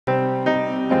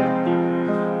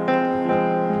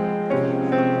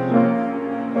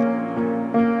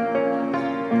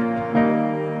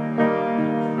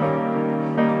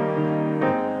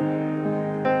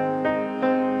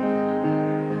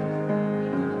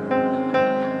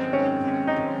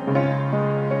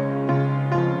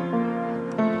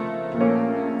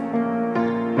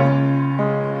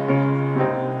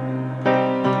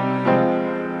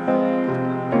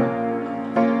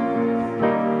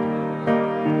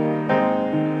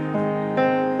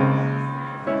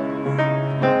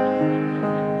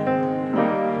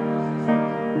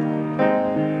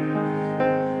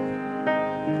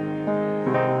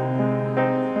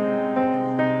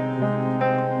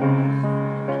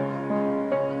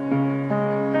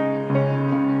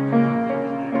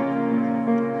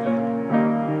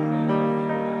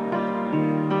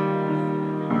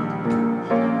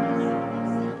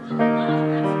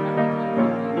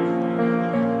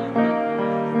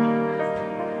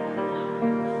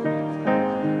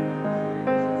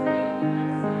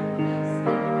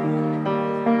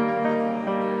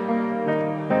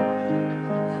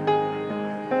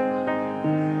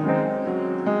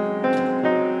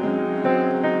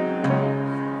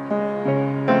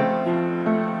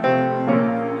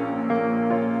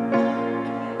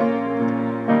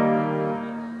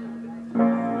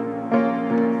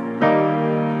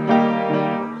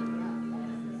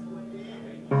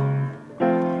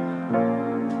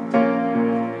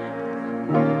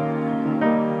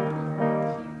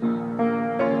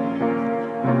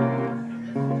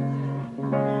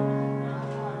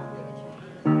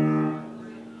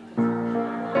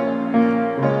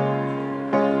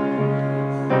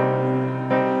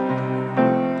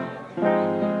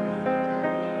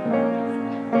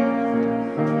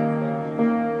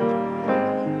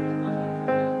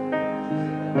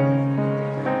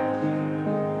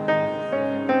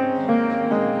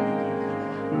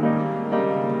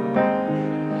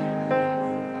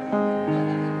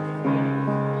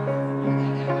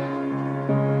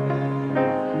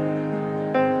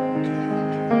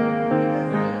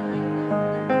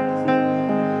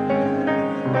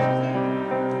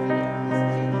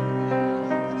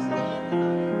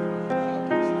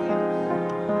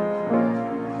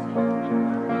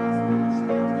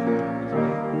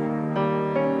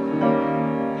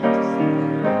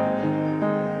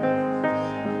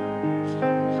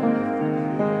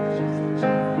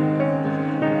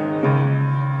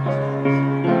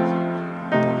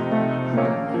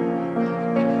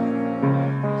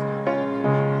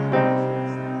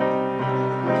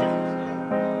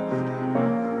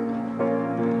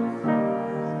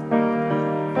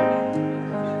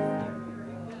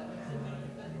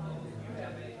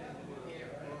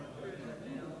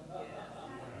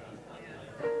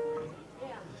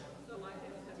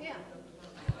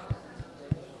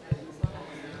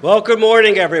Well, good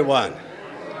morning, everyone.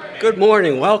 Good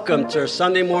morning. Welcome to our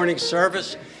Sunday morning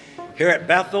service here at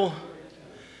Bethel.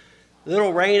 A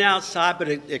little rain outside, but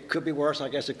it could be worse. I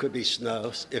guess it could be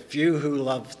snow. If you who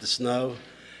love the snow,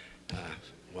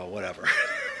 well, whatever.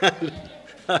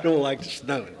 I don't like the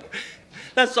snow.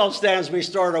 Let's all stand as we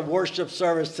start our worship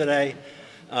service today.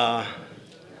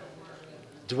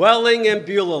 Dwelling in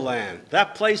Beulah land,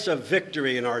 that place of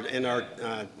victory in our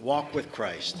walk with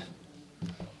Christ.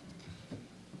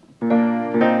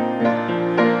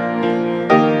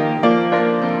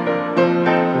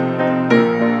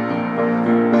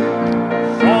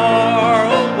 Far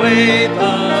away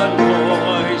the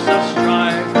noise of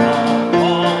strife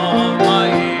upon my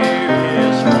ear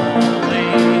is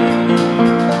falling,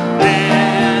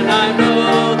 and I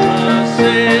know the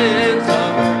sins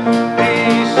of earth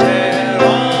beset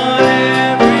on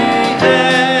every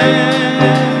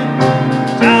hand.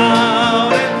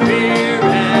 Doubt and fear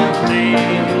and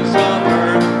things of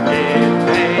earth in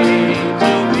vain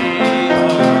to me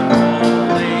are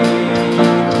calling.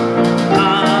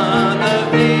 None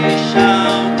of these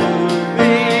shall move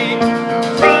me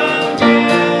from you,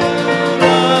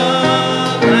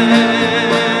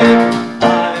 land.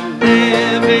 I'm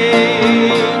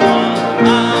living on a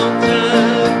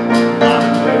mountain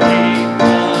underneath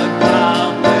the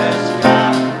cloudless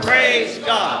sky. Praise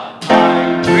God.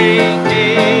 I'm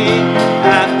drinking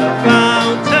at the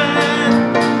fountain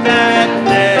that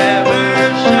never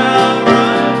shall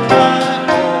run dry.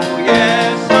 Oh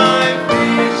yes, I'm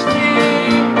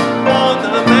feasting on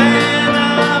the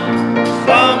manna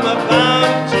from a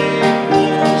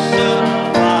bountiful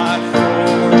supply, for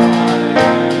I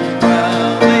am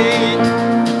dwelling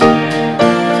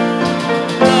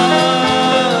the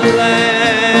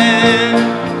land.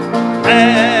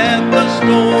 Let the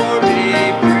stormy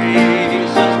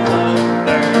breezes blow,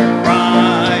 their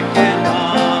cry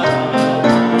cannot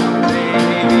hold me.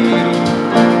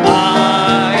 I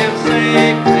am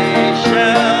safely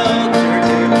sheltered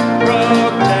here,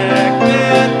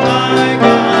 protected by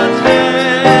God's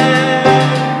hand.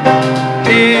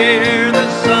 Here the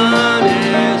sun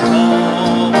is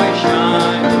always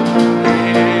shining,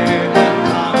 here the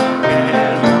rock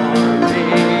can harm me.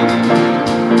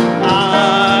 I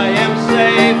am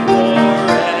safe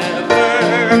forever.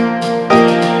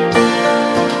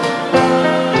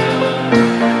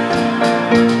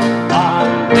 I'm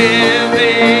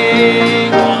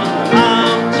living on the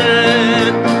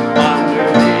mountain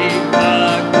underneath the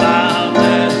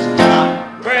cloudless sky.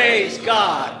 Praise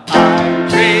God. I'm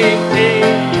drinking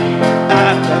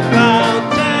at the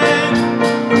fountain.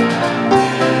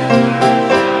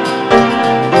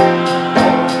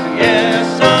 Yes,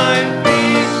 I'm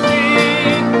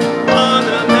feasting on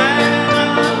the manna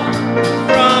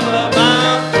from a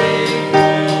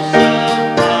bountiful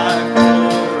supply, for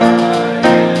I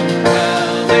am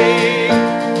dwelling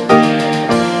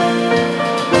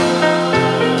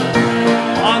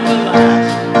on the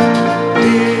last.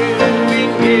 Will we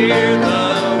hear the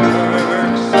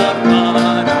works of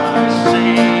God? I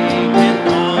sing in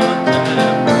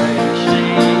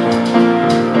contemplation.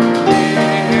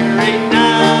 Hearing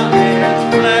now His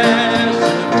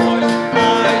blessed voice, I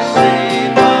see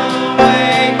the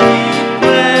way He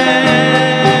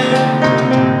planned.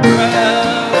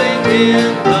 Dwelling in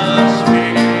the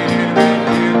Spirit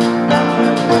here, I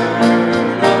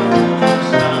learn of full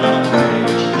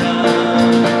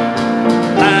salvation.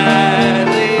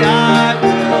 Gladly I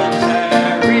will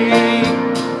tarry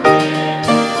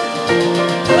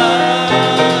the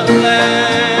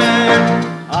land.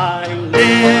 I'm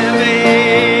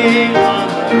living on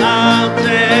the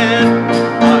mountain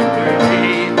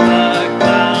underneath the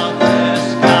cloudless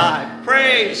sky.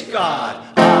 Praise God.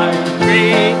 I'm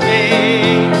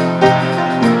drinking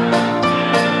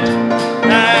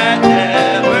that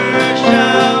never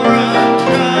shall run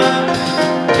dry.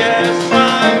 Yes,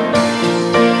 I'm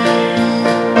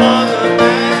on the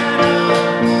manna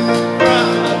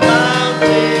from a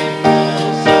bountiful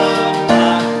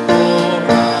supply,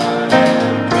 for I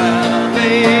am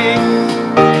dwelling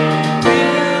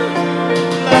in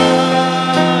the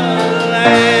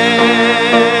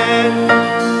land.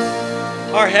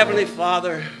 Our Heavenly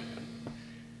Father,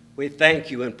 we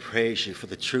thank you and praise you for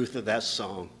the truth of that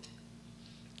song.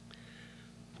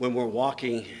 When we're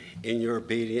walking in your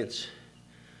obedience,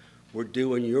 we're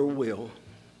doing your will,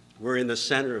 we're in the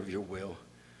center of your will,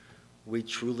 we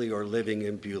truly are living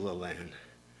in Beulah land.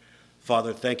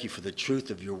 Father, thank you for the truth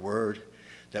of your word,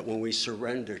 that when we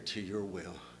surrender to your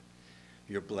will,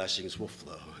 your blessings will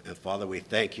flow. And Father, we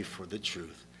thank you for the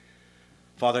truth.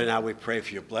 Father, now we pray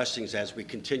for your blessings as we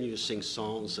continue to sing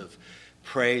songs of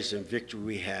praise and victory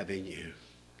we have in you.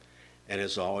 And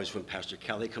as always, when Pastor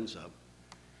Kelly comes up,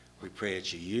 we pray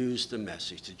that you use the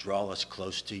message to draw us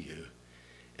close to you.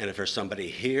 And if there's somebody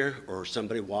here or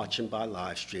somebody watching by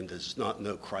live stream that does not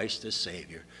know Christ as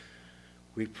Savior,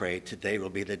 we pray today will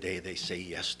be the day they say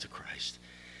yes to Christ.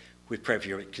 We pray for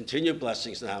your continued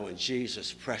blessings now in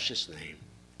Jesus' precious name.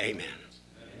 Amen.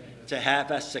 Amen. To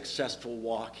have a successful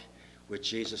walk with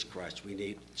Jesus Christ, we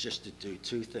need just to do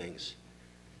two things: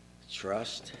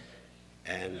 trust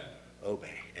and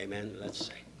obey. Amen. Let's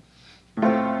sing.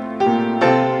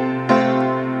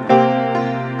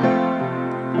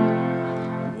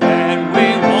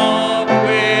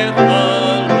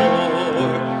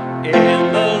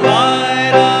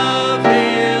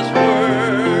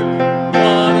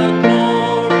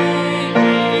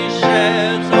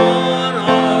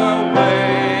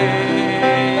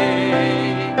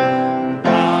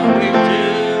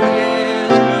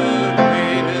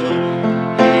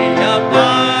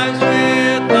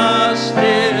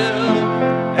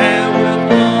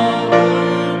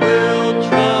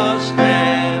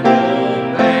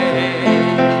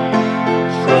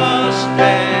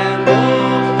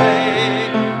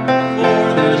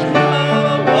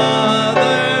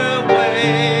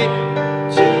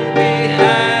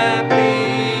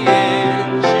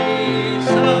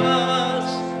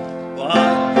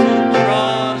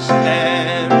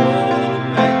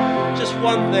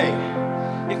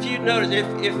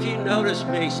 If you notice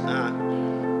me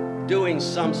doing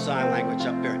some sign language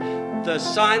up there, the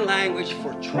sign language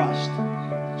for trust,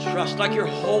 like you're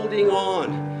holding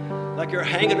on, like you're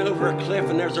hanging over a cliff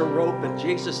and there's a rope and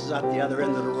Jesus is at the other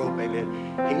end of the rope,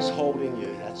 amen. He's holding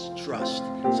you, that's trust.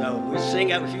 So we sing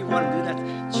it, if you want to do that,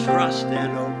 trust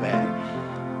and obey.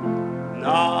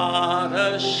 Not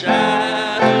a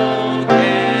shadow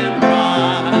can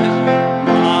rise,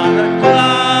 not a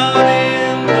cloud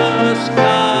in the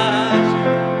sky.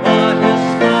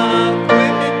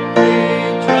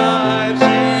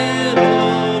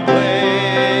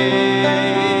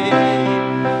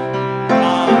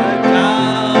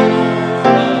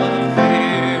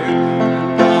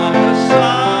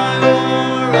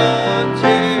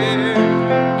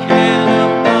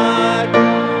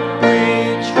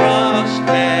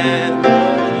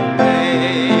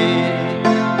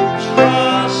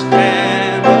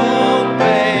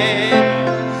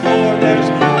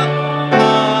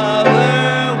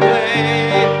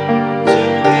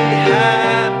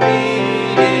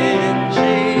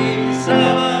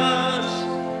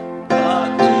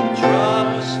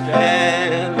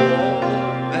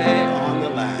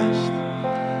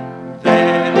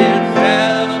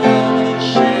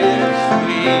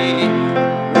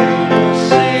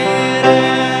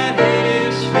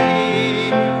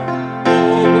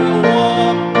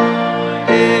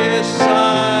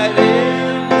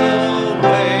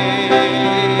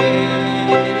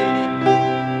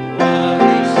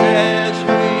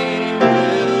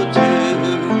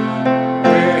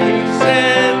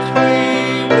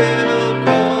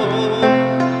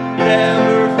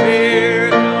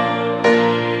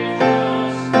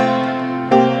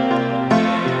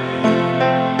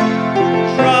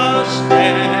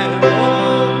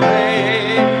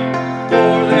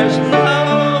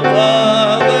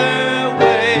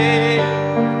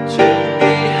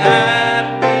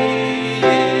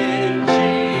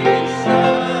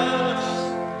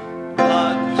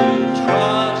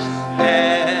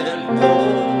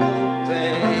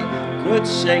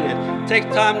 Take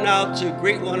time now to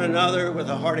greet one another with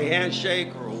a hearty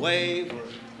handshake or a wave.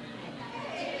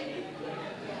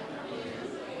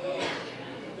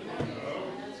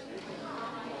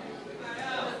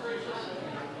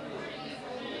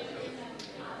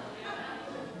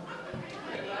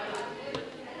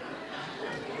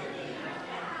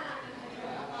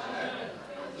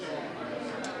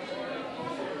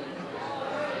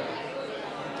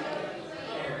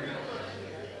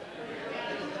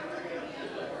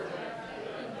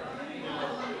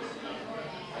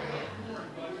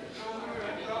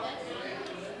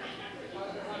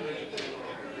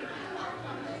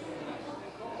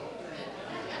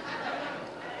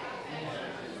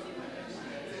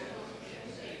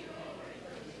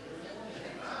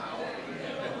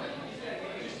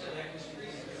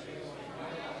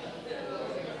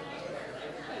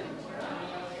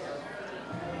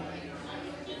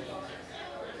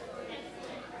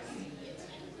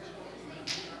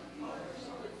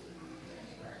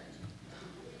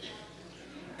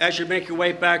 As you make your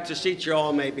way back to seats, you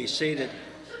all may be seated.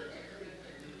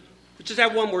 We just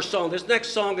have one more song. This next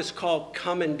song is called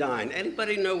Come and Dine.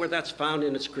 Anybody know where that's found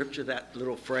in the scripture, that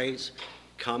little phrase,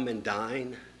 come and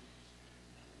dine?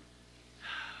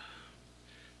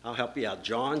 I'll help you out.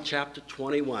 John chapter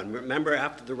 21. Remember,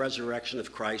 after the resurrection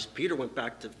of Christ, Peter went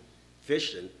back to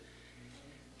fishing.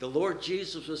 The Lord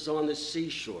Jesus was on the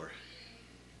seashore,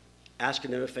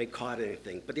 asking them if they caught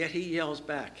anything. But yet he yells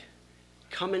back,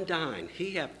 come and dine.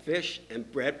 He have fish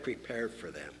and bread prepared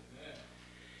for them.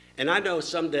 And I know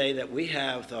someday that we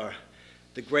have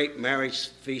the great marriage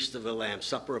feast of the Lamb,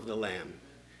 supper of the Lamb.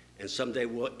 And someday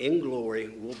in glory,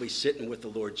 we'll be sitting with the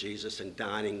Lord Jesus and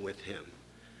dining with him.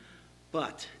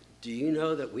 But do you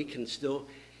know that we can still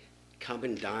come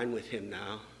and dine with him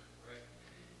now?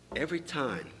 Every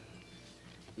time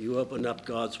you open up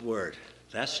God's word,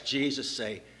 that's Jesus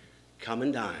say, come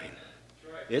and dine.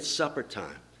 It's supper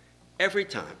time. Every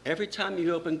time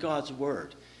you open God's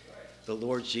word, the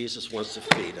Lord Jesus wants to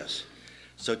feed us.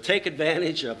 So take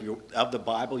advantage of the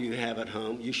Bible you have at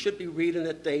home. You should be reading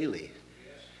it daily.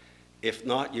 If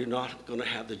not, you're not going to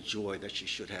have the joy that you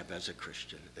should have as a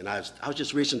Christian. And I was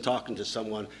just recently talking to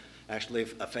someone, actually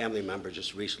a family member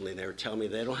just recently. They were telling me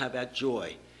they don't have that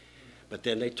joy. But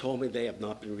then they told me they have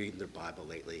not been reading their Bible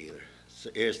lately either. So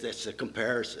it's a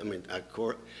comparison. I mean,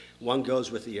 one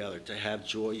goes with the other. To have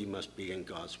joy, you must be in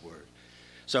God's word.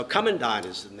 So Come and Dine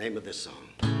is the name of this song.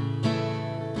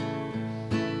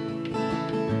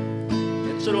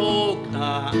 It's an old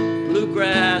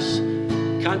bluegrass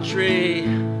country,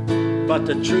 but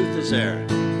the truth is there.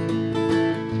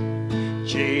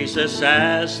 Jesus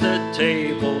has the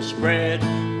table spread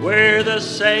where the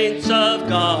saints of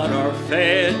God are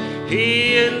fed.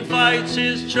 He invites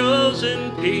his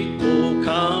chosen people,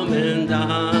 come and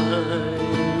dine.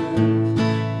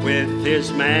 With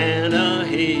his manna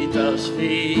he does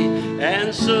feed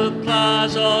and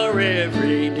supplies our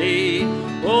every need.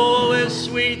 Oh, it's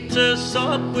sweet to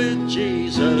sup with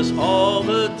Jesus all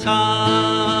the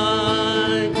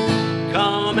time.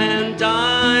 Come and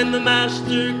dine, the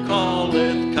Master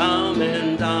calleth, come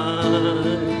and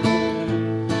dine.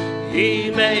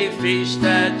 He may feast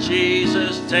at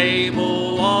Jesus'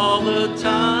 table all the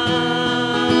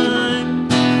time.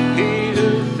 He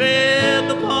who fed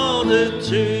the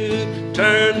multitude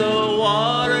turned the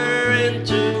water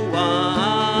into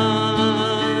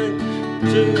wine.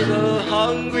 To the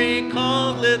hungry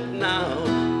calleth now,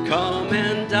 come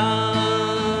and dine.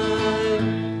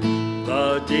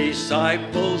 The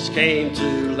disciples came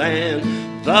to land,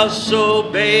 thus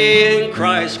obeying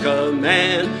Christ's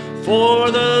command. For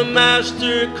the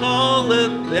Master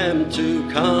calleth them to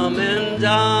come and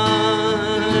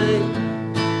dine.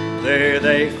 There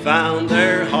they found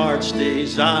their heart's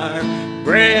desire,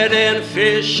 bread and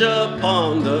fish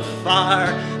upon the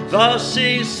fire. Thus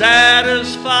he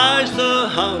satisfies the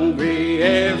hungry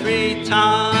every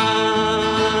time.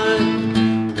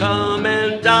 Come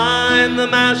and dine, the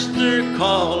Master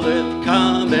calleth,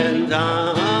 come and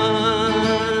dine.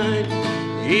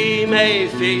 He may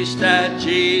feast at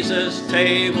Jesus'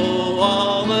 table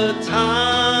all the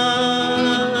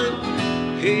time.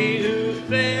 He who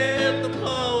fed the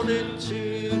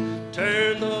multitude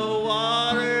turned the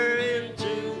water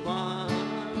into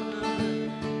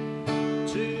wine.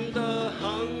 To the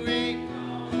hungry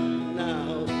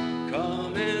now,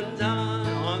 come and dine.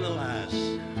 On the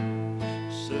last,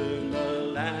 soon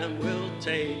the Lamb will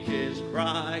take his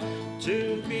bride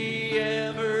to be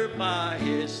ever by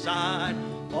his side.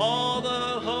 All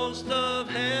the host of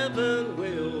heaven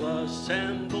will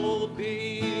assemble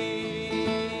be.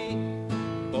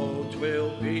 Oh,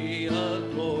 'twill be a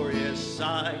glorious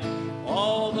sight,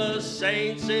 all the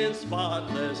saints in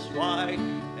spotless white,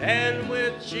 and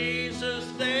with Jesus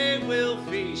they will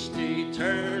feast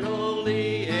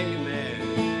eternally.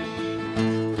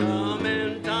 Amen. Come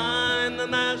and dine, the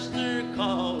Master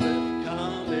calleth,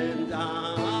 come and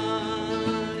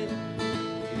dine.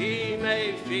 He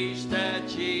may feast at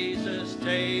Jesus'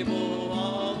 table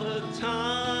all the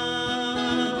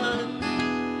time.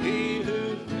 He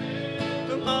who fed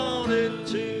the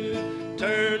multitude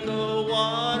turned the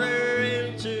water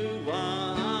into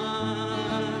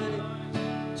wine.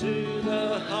 To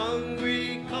the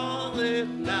hungry calleth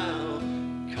now,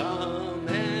 come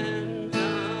and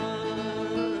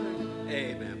dine.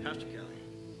 Amen. Pastor Kelly.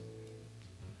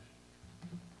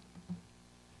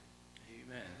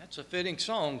 It's a fitting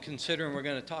song considering we're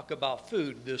going to talk about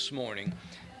food this morning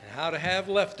and how to have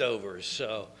leftovers.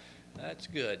 So that's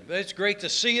good. But it's great to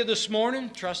see you this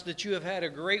morning. Trust that you have had a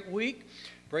great week.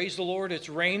 Praise the Lord, it's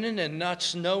raining and not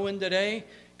snowing today.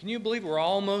 Can you believe we're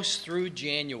almost through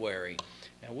January?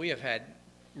 And we have had,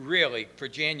 really, for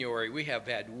January, we have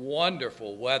had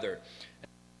wonderful weather.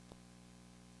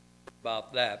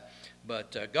 About that.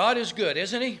 But God is good,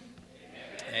 isn't he?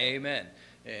 Amen. Amen.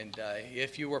 And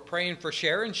if you were praying for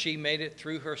Sharon, she made it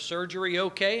through her surgery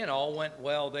okay and all went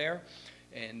well there.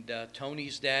 And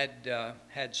Tony's dad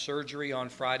had surgery on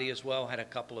Friday as well, had a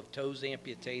couple of toes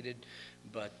amputated,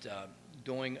 but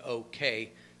doing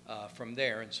okay from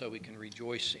there. And so we can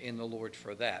rejoice in the Lord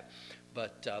for that.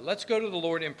 But let's go to the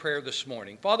Lord in prayer this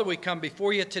morning. Father, we come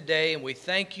before you today, and we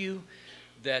thank you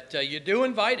that you do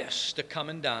invite us to come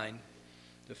and dine,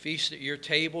 to feast at your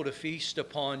table, to feast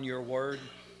upon your word.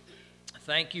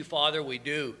 Thank you, Father. We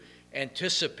do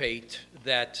anticipate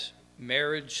that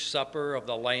marriage supper of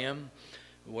the Lamb,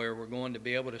 where we're going to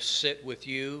be able to sit with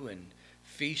you and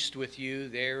feast with you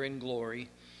there in glory.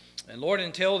 And Lord,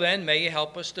 until then, may you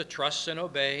help us to trust and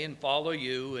obey and follow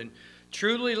you and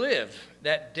truly live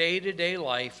that day-to-day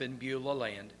life in Beulah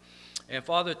land. And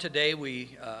Father, today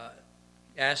we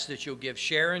ask that you'll give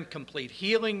Sharon complete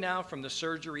healing now from the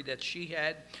surgery that she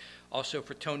had. Also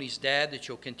for Tony's dad, that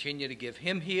you'll continue to give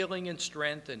him healing and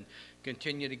strength and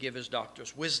continue to give his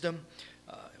doctors wisdom.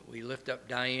 We lift up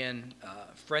Diane,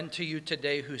 friend to you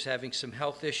today, who's having some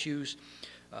health issues.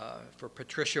 For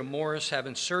Patricia Morris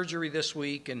having surgery this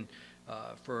week, and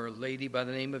for a lady by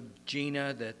the name of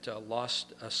Gina that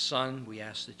lost a son, we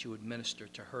ask that you would minister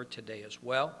to her today as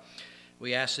well.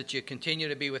 We ask that you continue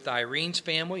to be with Irene's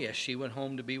family as she went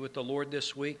home to be with the Lord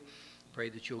this week. Pray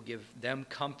that you'll give them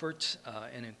comfort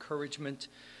and encouragement.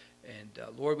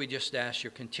 And Lord, we just ask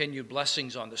your continued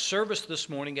blessings on the service this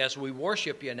morning as we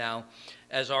worship you now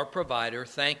as our provider.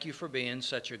 Thank you for being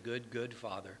such a good, good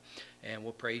Father. And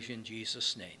we'll praise you in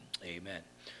Jesus' name. Amen.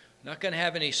 Not going to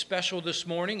have any special this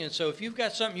morning, and so if you've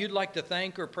got something you'd like to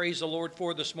thank or praise the Lord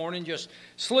for this morning, just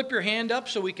slip your hand up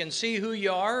so we can see who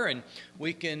you are, and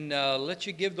we can let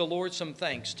you give the Lord some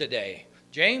thanks today.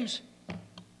 James?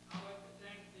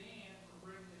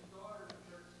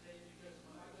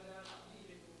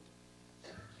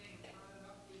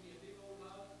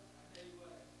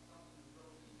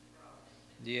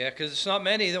 Yeah, because it's not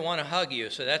many that want to hug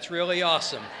you, so that's really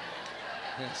awesome.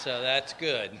 And so that's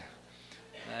good.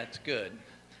 That's good.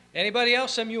 Anybody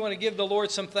else, something you want to give the Lord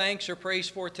some thanks or praise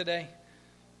for today?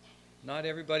 Not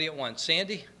everybody at once.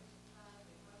 Sandy?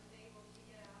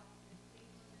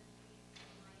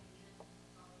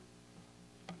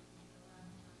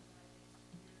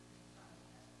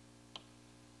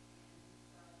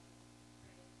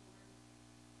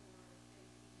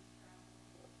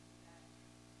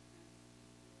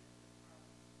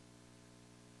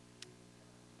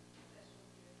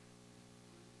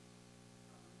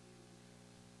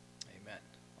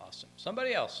 Awesome.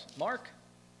 Somebody else. Mark?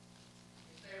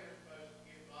 You say we're supposed to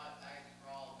give God thanks for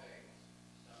all things.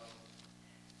 So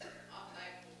I'm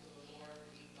thankful to the Lord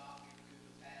that He got me through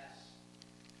the past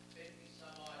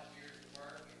 50-some odd years of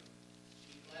work, and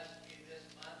He blessed me this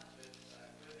month with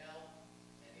good health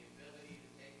and the ability to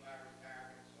take my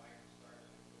retirement so I can start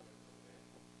to enjoy a little bit.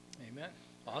 Amen.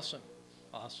 Awesome.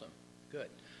 Awesome.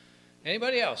 Good.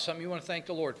 Anybody else? Something you want to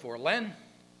thank the Lord for? Len?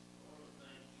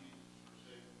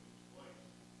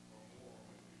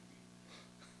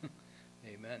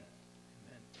 Amen.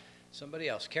 Amen. Somebody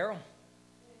else. Carol?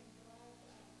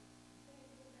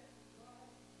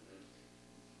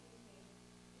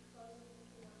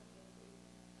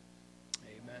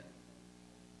 Amen.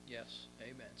 Yes.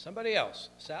 Amen. Somebody else.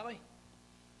 Sally?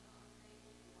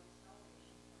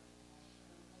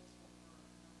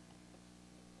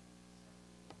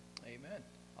 Amen.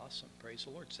 Awesome. Praise the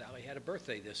Lord. Sally had a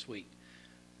birthday this week.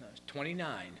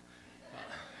 29.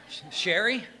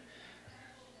 Sherry?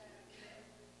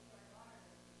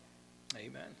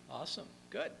 Amen. Awesome.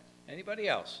 Good. Anybody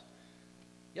else?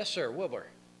 Yes, sir. Wilbur.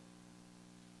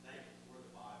 Thank you for the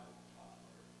Bible.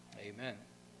 Amen.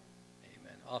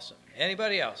 Amen. Awesome.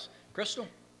 Anybody else? Crystal?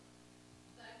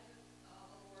 Thank you, the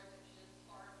Lord, that his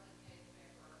heart and his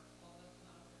favor will listen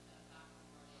over 10 times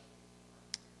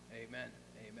more. Amen.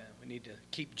 Amen. We need to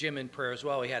keep Jim in prayer as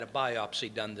well. He had a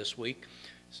biopsy done this week,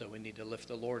 so we need to lift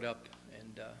the Lord up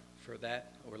and for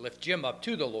that, or lift Jim up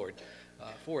to the Lord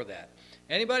for that.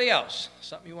 Anybody else?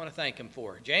 Something you want to thank him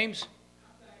for? James?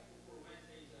 I'm thankful for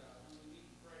Wednesdays when we meet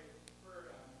and pray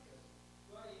prayer time, because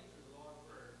God answers a lot of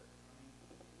prayers. I mean,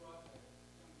 we brought the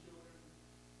young children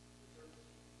to church.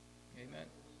 Amen.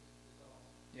 It's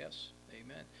awesome. Yes.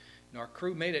 Amen. And our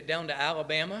crew made it down to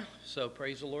Alabama, so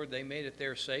praise the Lord, they made it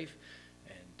there safe.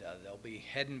 And they'll be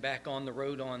heading back on the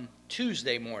road on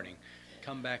Tuesday morning.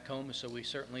 Come back home, so we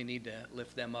certainly need to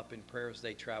lift them up in prayer as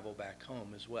they travel back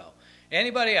home as well.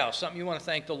 Anybody else? Something you want to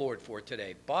thank the Lord for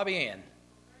today? Bobby Ann.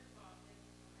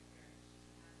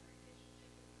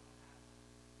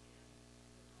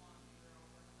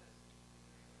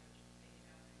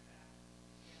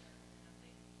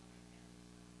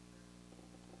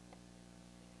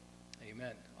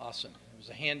 Amen. Awesome. There's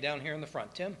a hand down here in the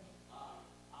front. Tim?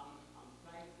 I'm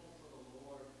thankful for the Lord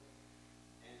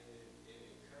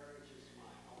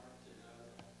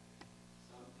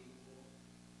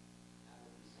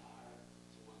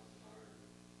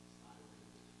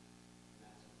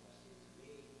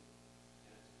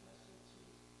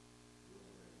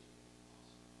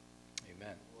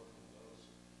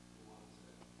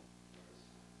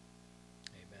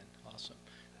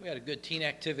We had a good teen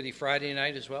activity Friday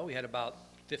night as well. We had about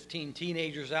 15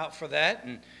 teenagers out for that,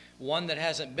 and one that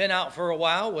hasn't been out for a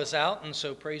while was out, and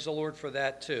so praise the Lord for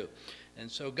that too. And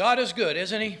so God is good,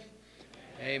 isn't He?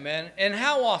 Amen. And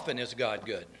how often is God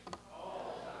good?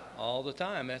 All the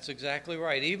time. That's exactly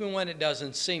right. Even when it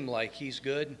doesn't seem like He's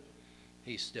good,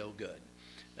 He's still good.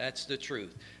 That's the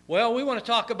truth. Well, we want to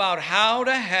talk about how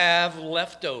to have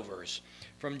leftovers.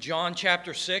 From John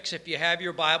chapter 6, if you have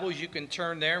your Bibles, you can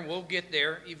turn there, and we'll get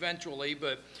there eventually.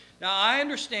 But now I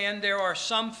understand there are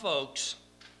some folks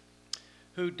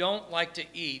who don't like to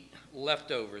eat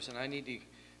leftovers, and I need to,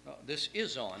 this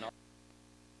is on.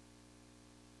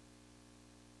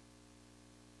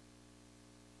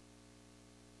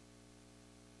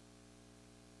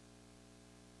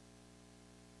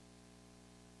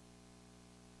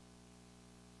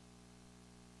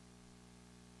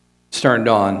 Turned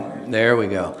on. There we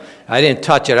go. I didn't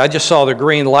touch it. I just saw the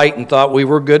green light and thought we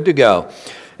were good to go.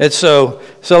 And so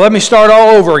let me start all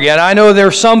over again. I know there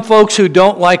are some folks who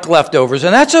don't like leftovers,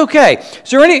 and that's okay. Is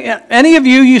there any of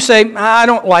you say, I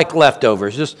don't like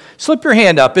leftovers? Just slip your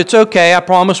hand up. It's okay. I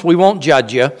promise we won't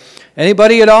judge you.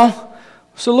 Anybody at all?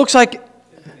 So it looks like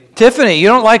Tiffany, you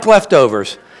don't like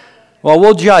leftovers. Well,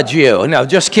 we'll judge you. No,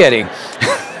 just kidding.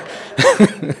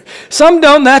 Some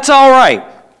don't. That's all right.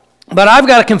 But I've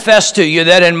got to confess to you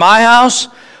that in my house,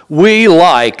 we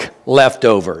like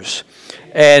leftovers.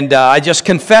 And I just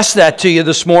confessed that to you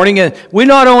this morning. And we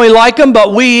not only like them,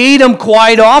 but we eat them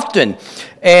quite often.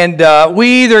 And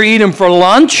we either eat them for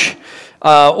lunch,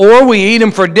 or we eat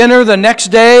them for dinner the next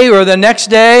day, or the next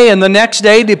day, and the next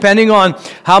day, depending on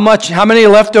how many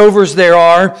leftovers there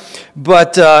are.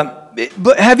 But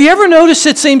have you ever noticed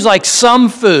it seems like some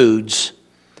foods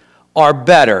are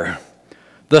better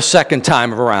the second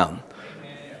time around?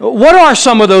 What are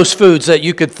some of those foods that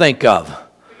you could think of?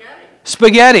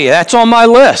 Spaghetti, that's on my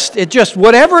list. It just,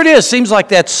 whatever it is, seems like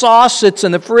that sauce sits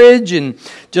in the fridge and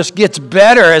just gets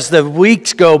better as the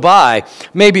weeks go by.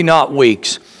 Maybe not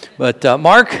weeks, but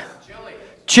Mark?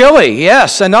 Chili,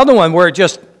 yes, another one where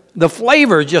the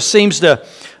flavor just seems to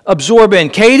absorb in.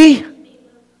 Katie?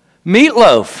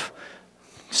 Meatloaf.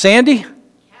 Sandy?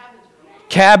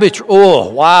 Cabbage. Oh,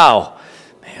 wow.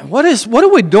 What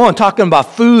are we doing talking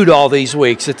about food all these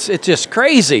weeks? It's just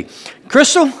crazy.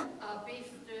 Crystal? Beef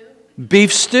stew.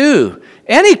 Beef stew.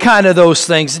 Any kind of those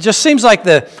things. It just seems like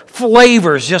the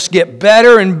flavors just get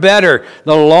better and better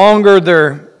the longer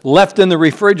they're left in the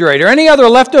refrigerator. Any other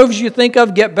leftovers you think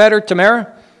of get better,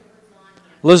 Tamara?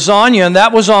 Lasagna, and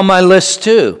that was on my list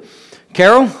too.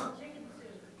 Carol?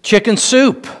 Chicken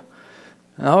soup.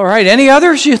 All right. Any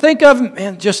others you think of?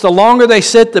 Man, just the longer they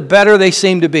sit, the better they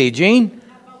seem to be. Jean?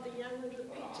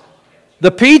 The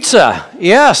pizza,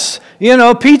 yes. You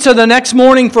know, pizza the next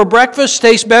morning for breakfast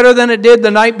tastes better than it did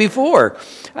the night before.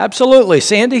 Absolutely.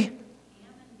 Sandy?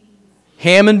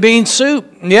 Ham and bean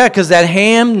soup. Yeah, because that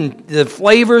ham, the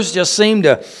flavors just seem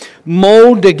to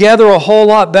mold together a whole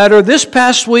lot better. This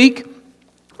past week,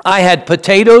 I had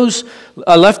potatoes,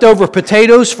 leftover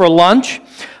potatoes for lunch.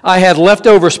 I had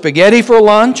leftover spaghetti for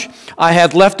lunch. I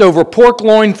had leftover pork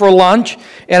loin for lunch.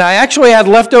 And I actually had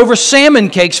leftover salmon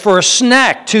cakes for a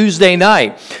snack Tuesday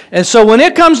night. And so when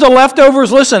it comes to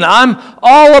leftovers, listen, I'm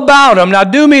all about them. Now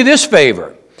do me this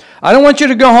favor. I don't want you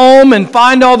to go home and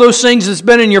find all those things that's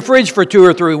been in your fridge for 2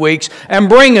 or 3 weeks and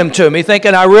bring them to me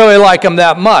thinking I really like them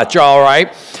that much, all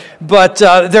right? But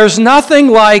there's nothing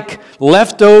like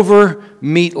leftover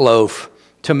meatloaf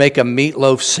to make a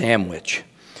meatloaf sandwich.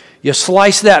 You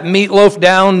slice that meatloaf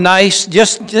down nice,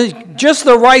 just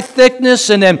the right thickness,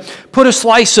 and then put a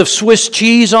slice of Swiss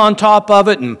cheese on top of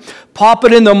it and pop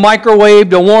it in the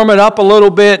microwave to warm it up a little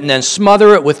bit and then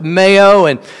smother it with mayo,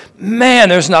 and man,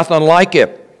 there's nothing like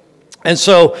it. And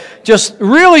so just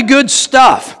really good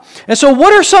stuff. And so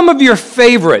what are some of your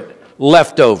favorite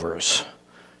leftovers?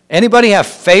 Anybody have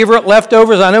favorite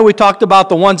leftovers? I know we talked about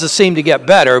the ones that seem to get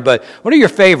better, but what are your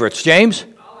favorites, James?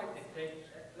 I like to take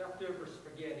leftover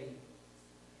spaghetti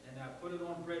and put it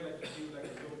on bread like you do, like a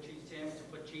grilled cheese sandwich,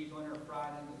 and put cheese on it and fry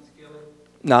it in the skillet.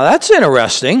 Now that's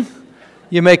interesting.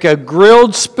 You make a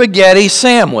grilled spaghetti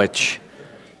sandwich.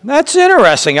 That's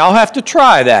interesting. I'll have to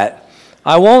try that.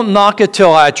 I won't knock it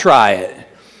till I try it.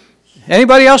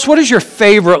 Anybody else? What is your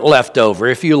favorite leftover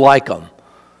if you like them?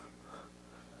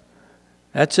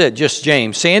 That's it, just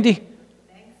James. Sandy?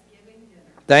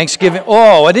 Thanksgiving.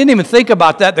 Oh, I didn't even think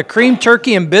about that. The cream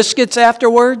turkey and biscuits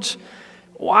afterwards?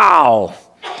 Wow.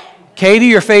 Katie,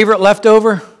 your favorite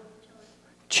leftover?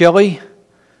 Chili.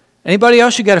 Anybody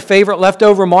else? You got a favorite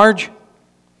leftover, Marge?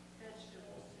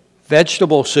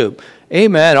 Vegetable soup.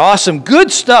 Amen. Awesome.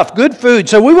 Good stuff. Good food.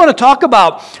 So we want to talk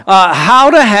about how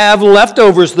to have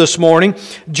leftovers this morning.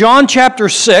 John chapter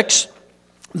 6.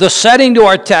 The setting to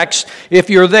our text, if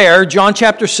you're there, John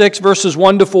chapter 6, verses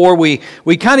 1 to 4, we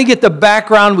kind of get the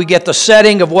background, we get the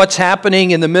setting of what's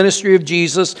happening in the ministry of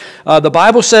Jesus. The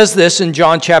Bible says this in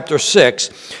John chapter 6.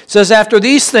 It says, after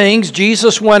these things,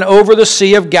 Jesus went over the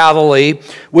Sea of Galilee,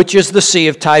 which is the Sea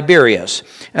of Tiberias.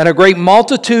 And a great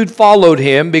multitude followed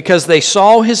him because they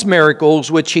saw his miracles,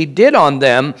 which he did on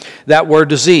them that were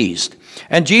diseased.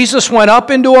 And Jesus went up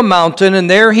into a mountain, and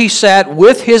there he sat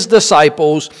with his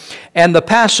disciples, and the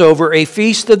Passover, a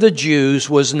feast of the Jews,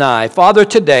 was nigh. Father,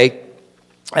 today,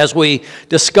 as we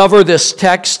discover this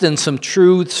text and some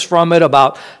truths from it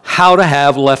about how to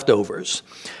have leftovers,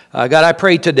 God, I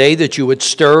pray today that you would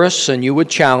stir us and you would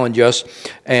challenge us,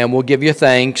 and we'll give you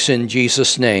thanks in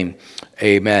Jesus' name.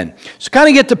 Amen. So kind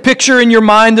of get the picture in your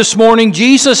mind this morning.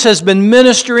 Jesus has been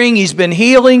ministering. He's been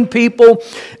healing people.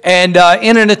 And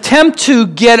in an attempt to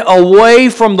get away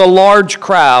from the large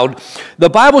crowd, the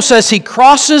Bible says he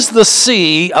crosses the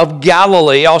Sea of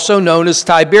Galilee, also known as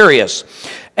Tiberias.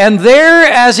 And there,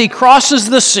 as he crosses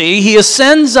the sea, he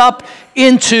ascends up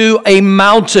into a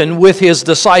mountain with his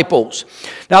disciples.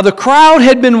 Now, the crowd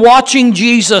had been watching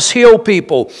Jesus heal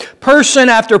people, person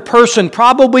after person,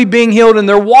 probably being healed, and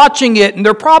they're watching it, and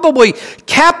they're probably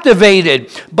captivated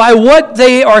by what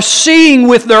they are seeing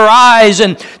with their eyes.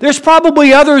 And there's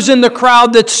probably others in the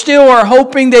crowd that still are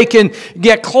hoping they can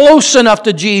get close enough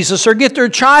to Jesus or get their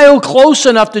child close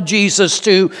enough to Jesus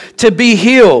to be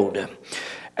healed.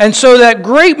 And so that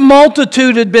great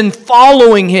multitude had been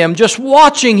following him, just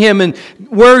watching him, and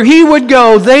where he would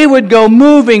go, they would go,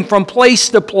 moving from place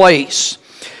to place.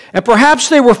 And perhaps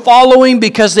they were following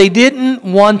because they didn't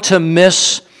want to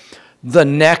miss the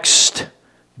next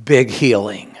big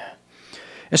healing.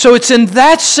 And so it's in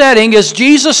that setting, as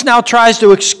Jesus now tries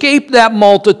to escape that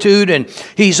multitude, and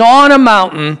he's on a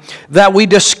mountain, that we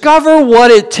discover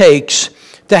what it takes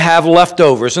to have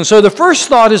leftovers. And so the first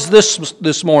thought is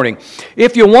this morning.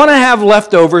 If you want to have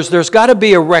leftovers, there's got to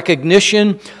be a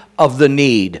recognition of the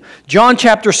need. John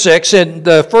chapter 6, and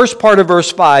the first part of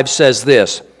verse 5 says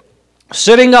this.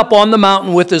 Sitting up on the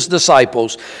mountain with his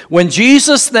disciples, when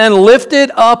Jesus then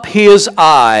lifted up his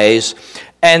eyes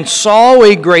and saw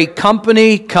a great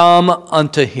company come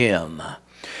unto him.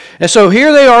 And so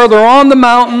here they are, they're on the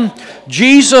mountain.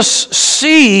 Jesus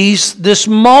sees this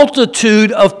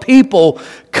multitude of people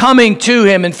coming to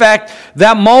him. In fact,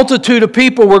 that multitude of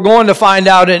people, we're going to find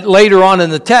out later on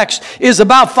in the text, is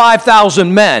about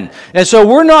 5,000 men. And so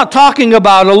we're not talking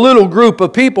about a little group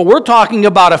of people. We're talking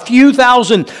about a few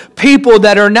thousand people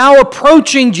that are now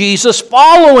approaching Jesus,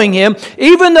 following him,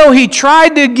 even though he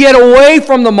tried to get away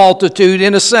from the multitude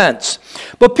in a sense.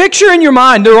 But picture in your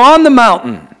mind, they're on the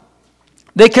mountain.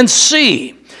 They can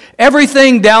see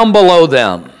everything down below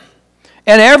them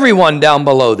and everyone down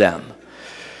below them.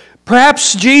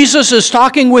 Perhaps Jesus is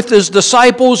talking with his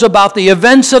disciples about the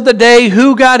events of the day,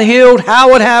 who got healed,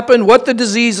 how it happened, what the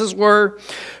diseases were.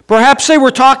 Perhaps they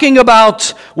were talking about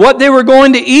what they were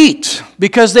going to eat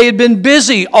because they had been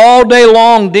busy all day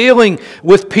long dealing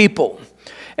with people.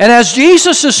 And as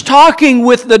Jesus is talking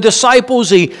with the disciples,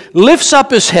 he lifts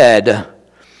up his head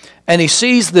and he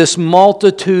sees this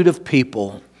multitude of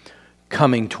people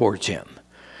coming towards him.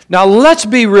 Now, let's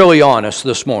be really honest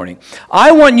this morning.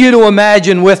 I want you to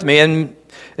imagine with me, and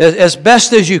as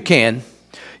best as you can,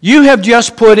 you have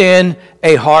just put in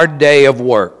a hard day of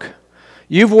work.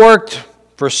 You've worked,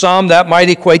 for some, that might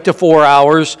equate to 4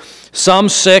 hours, some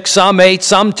 6, some 8,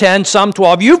 some 10, some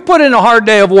 12. You've put in a hard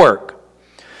day of work.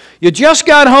 You just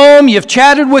got home, you've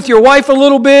chatted with your wife a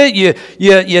little bit,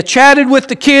 you chatted with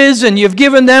the kids, and you've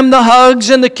given them the hugs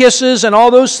and the kisses and all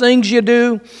those things you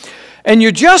do. And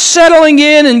you're just settling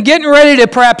in and getting ready to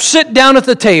perhaps sit down at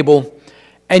the table,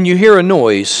 and you hear a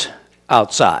noise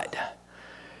outside.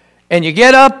 And you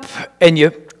get up and you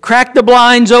crack the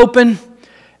blinds open,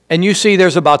 and you see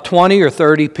there's about 20 or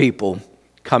 30 people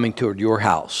coming toward your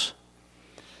house.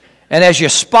 And as you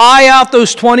spy out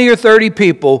those 20 or 30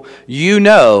 people, you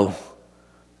know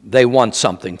they want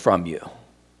something from you.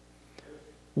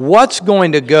 What's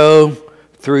going to go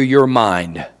through your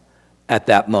mind at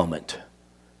that moment?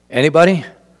 Anybody?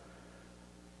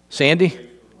 Sandy?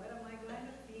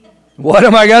 What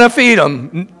am I going to feed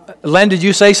them? Len, did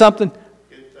you say something?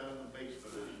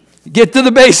 Get to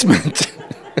the basement.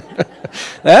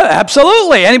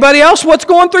 Absolutely. Anybody else? What's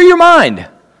going through your mind?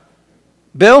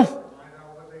 Bill?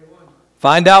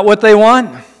 Find out what they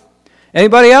want.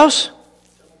 Anybody else?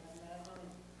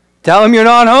 Tell them you're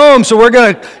not home. So we're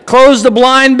going to close the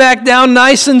blind back down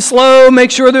nice and slow. Make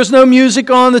sure there's no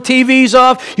music on. The TV's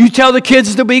off. You tell the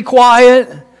kids to be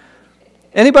quiet.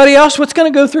 Anybody else? What's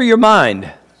going to go through your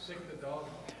mind?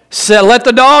 Let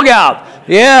the dog out.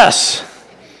 Yes,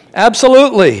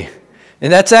 absolutely.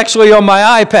 And that's actually on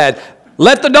my iPad.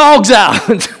 Let the dogs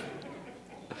out.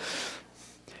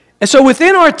 And so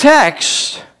within our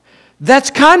text, that's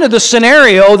kind of the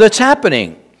scenario that's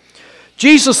happening.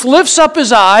 Jesus lifts up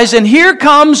his eyes, and here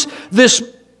comes this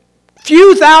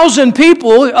few thousand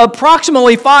people,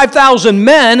 approximately 5,000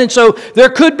 men, and so there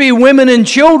could be women and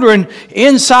children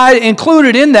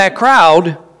included in that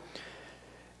crowd.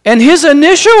 And his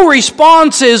initial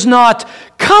response is not,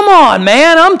 "Come on,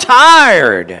 man, I'm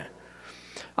tired.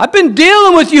 I've been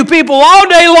dealing with you people all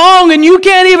day long, and you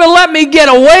can't even let me get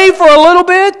away for a little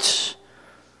bit.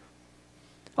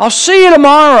 I'll see you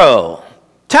tomorrow.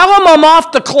 Tell them I'm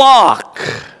off the clock."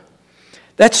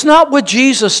 That's not what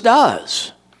Jesus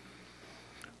does.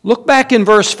 Look back in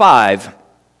verse 5.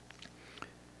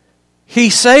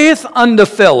 He saith unto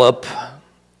Philip,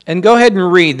 and go ahead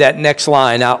and read that next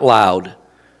line out loud.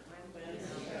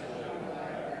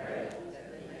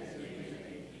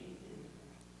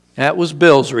 That was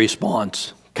Bill's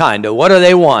response, kind of. What do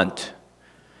they want?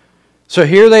 So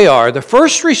here they are. The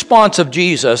first response of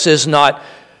Jesus is not,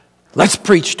 "Let's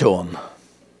preach to them."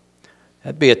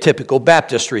 That'd be a typical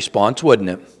Baptist response, wouldn't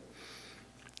it?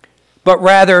 But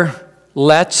rather,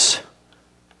 let's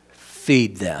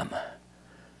feed them.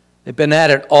 They've been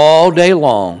at it all day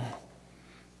long.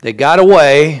 They got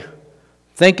away,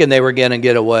 thinking they were going to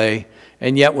get away,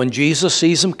 and yet when Jesus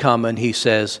sees them coming, he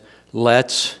says,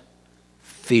 "Let's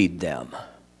feed them."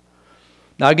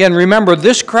 Now again, remember,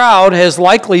 this crowd has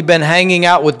likely been hanging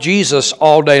out with Jesus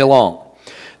all day long.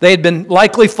 They had been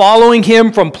likely following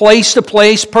him from place to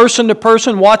place, person to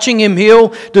person, watching him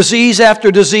heal disease after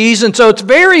disease. And so it's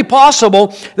very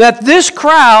possible that this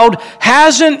crowd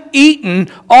hasn't eaten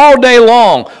all day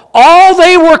long. All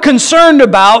they were concerned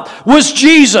about was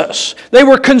Jesus. They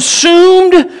were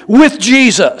consumed with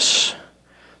Jesus.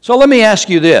 So let me ask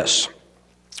you this.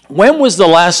 When was the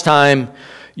last time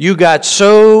you got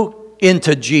so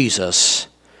into Jesus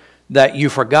that you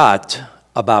forgot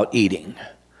about eating?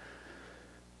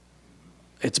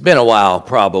 It's been a while,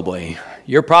 probably.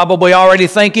 You're probably already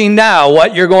thinking now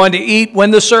what you're going to eat when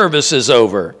the service is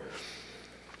over.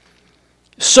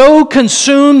 So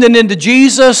consumed and into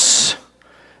Jesus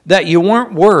that you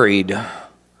weren't worried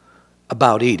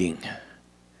about eating.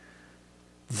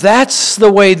 That's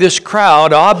the way this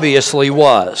crowd obviously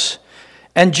was.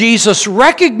 And Jesus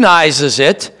recognizes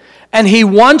it, and he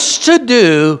wants to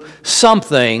do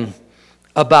something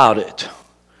about it.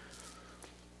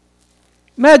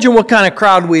 Imagine what kind of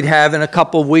crowd we'd have in a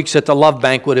couple of weeks at the Love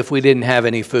Banquet if we didn't have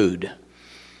any food.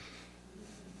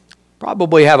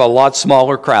 Probably have a lot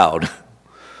smaller crowd.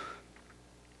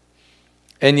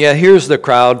 And yet here's the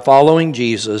crowd following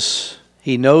Jesus.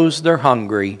 He knows they're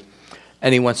hungry,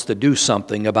 and he wants to do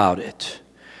something about it.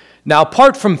 Now,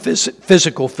 apart from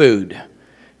physical food,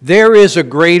 there is a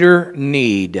greater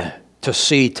need to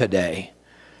see today,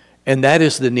 and that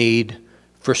is the need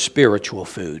for spiritual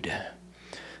food.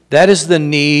 That is the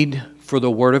need for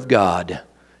the Word of God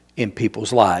in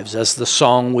people's lives. As the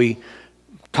song we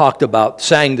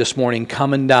sang this morning,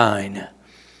 "Come and Dine."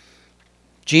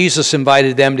 Jesus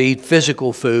invited them to eat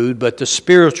physical food, but the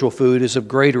spiritual food is of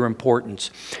greater importance.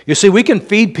 You see, we can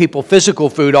feed people physical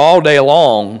food all day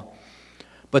long,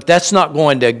 but that's not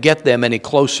going to get them any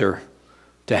closer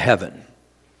to heaven.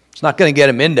 It's not going to get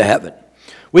them into heaven.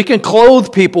 We can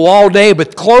clothe people all day,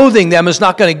 but clothing them is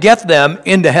not going to get them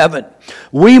into heaven.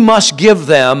 We must give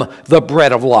them the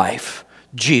bread of life,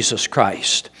 Jesus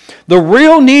Christ. The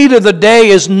real need of the day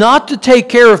is not to take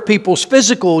care of people's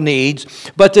physical needs,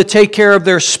 but to take care of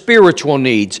their spiritual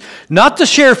needs. Not to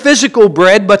share physical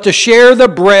bread, but to share the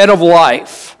bread of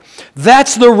life.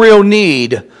 That's the real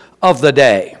need of the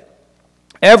day.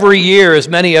 Every year, as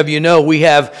many of you know, we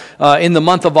have, in the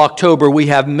month of October, we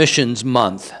have Missions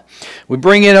Month. We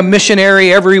bring in a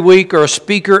missionary every week or a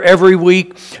speaker every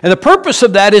week. And the purpose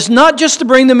of that is not just to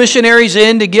bring the missionaries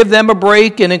in to give them a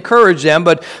break and encourage them,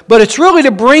 but it's really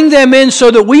to bring them in so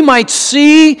that we might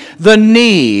see the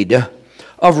need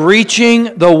of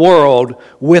reaching the world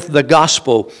with the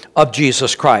gospel of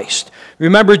Jesus Christ.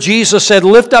 Remember, Jesus said,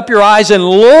 "Lift up your eyes and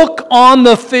look on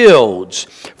the fields,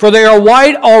 for they are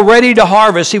white already to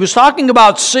harvest." He was talking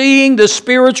about seeing the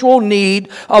spiritual need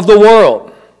of the world.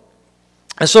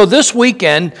 And so this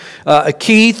weekend,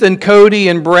 Keith and Cody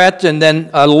and Brett and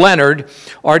then Leonard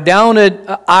are down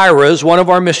at IRA's, one of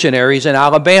our missionaries in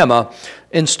Alabama,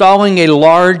 installing a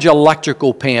large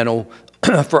electrical panel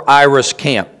for IRA's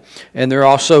camp. and they're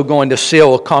also going to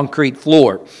seal a concrete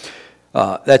floor.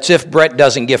 That's if Brett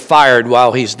doesn't get fired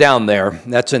while he's down there.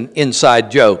 That's an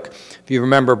inside joke. If you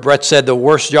remember, Brett said the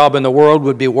worst job in the world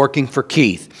would be working for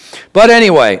Keith. But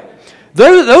anyway,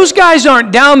 those guys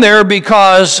aren't down there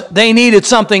because they needed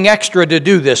something extra to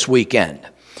do this weekend.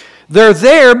 They're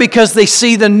there because they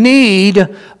see the need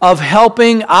of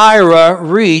helping Ira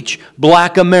reach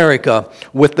Black America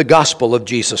with the gospel of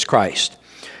Jesus Christ.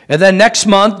 And then next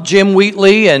month, Jim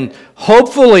Wheatley and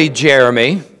hopefully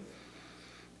Jeremy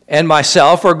and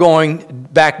myself are going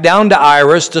back down to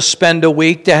Ira's to spend a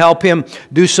week to help him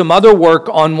do some other work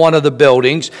on one of the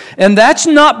buildings. And that's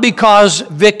not because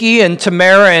Vicki and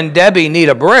Tamara and Debbie need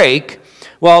a break.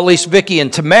 Well, at least Vicki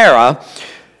and Tamara.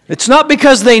 It's not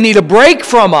because they need a break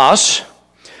from us,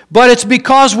 but it's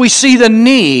because we see the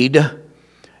need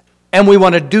and we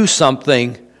want to do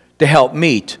something to help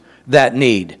meet that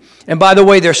need. And by the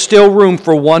way, there's still room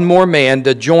for one more man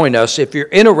to join us. If you're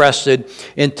interested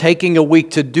in taking a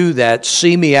week to do that,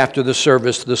 see me after the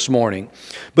service this morning.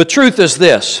 But truth is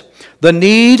this: the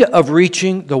need of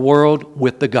reaching the world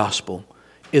with the gospel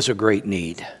is a great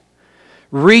need.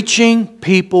 Reaching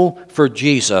people for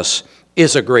Jesus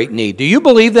is a great need. Do you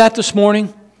believe that this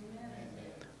morning?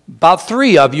 About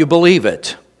 3 of you believe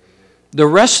it. The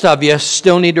rest of you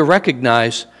still need to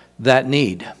recognize that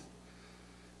need.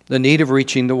 The need of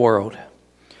reaching the world.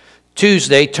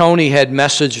 Tuesday, Tony had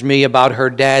messaged me about her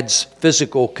dad's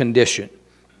physical condition.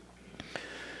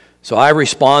 So I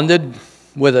responded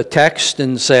with a text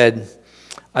and said,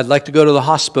 I'd like to go to the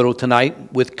hospital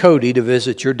tonight with Cody to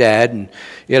visit your dad. And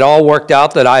it all worked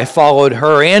out that I followed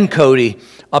her and Cody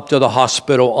up to the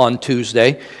hospital on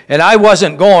Tuesday. And I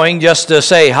wasn't going just to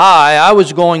say hi. I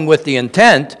was going with the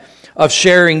intent of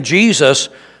sharing Jesus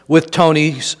with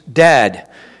Tony's dad.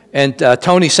 And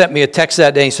Tony sent me a text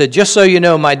that day and said, just so you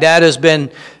know, my dad has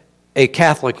been a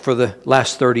Catholic for the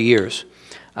last 30 years.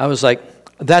 I was like,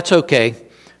 that's okay.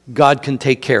 God can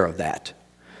take care of that.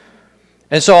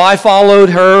 And so I followed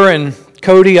her and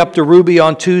Cody up to Ruby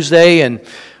on Tuesday and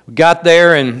got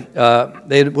there, and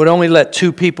they would only let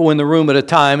 2 people in the room at a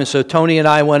time. And so Tony and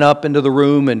I went up into the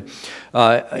room, and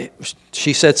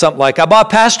she said something like, I brought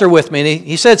Pastor with me. And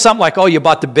he said something like, oh, you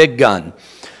bought the big gun.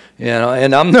 You know,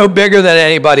 and I'm no bigger than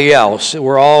anybody else.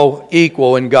 We're all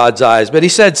equal in God's eyes. But he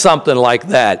said something like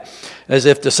that, as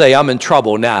if to say, I'm in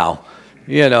trouble now.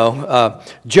 You know,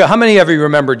 Joe, how many of you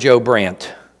remember Joe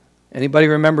Brandt? Anybody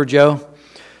remember Joe?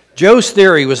 Joe's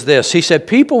theory was this. He said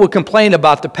people would complain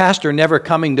about the pastor never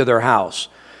coming to their house.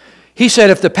 He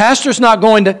said, if the pastor's not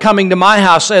coming to my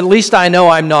house, at least I know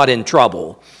I'm not in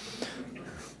trouble.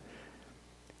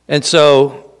 And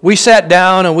so we sat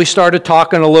down and we started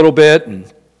talking a little bit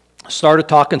and started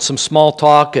talking some small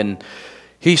talk, and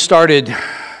he started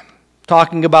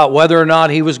talking about whether or not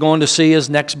he was going to see his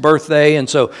next birthday. And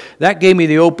so that gave me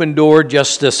the open door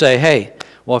just to say, hey,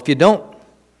 well, if you don't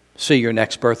see your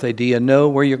next birthday, do you know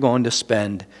where you're going to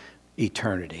spend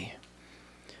eternity?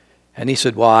 And he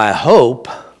said, well, I hope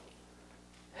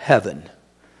heaven.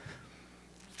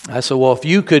 I said, well, if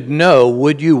you could know,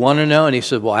 would you want to know? And he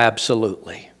said, well,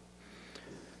 absolutely.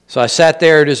 So I sat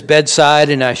there at his bedside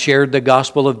and I shared the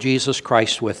gospel of Jesus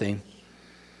Christ with him.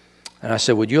 And I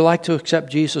said, would you like to accept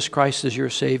Jesus Christ as your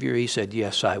Savior? He said,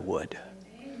 yes, I would.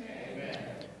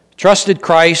 Trusted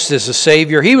Christ as a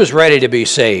Savior. He was ready to be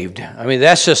saved. I mean,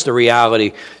 that's just the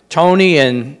reality. Tony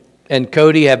and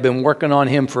Cody have been working on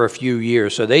him for a few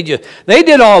years, so they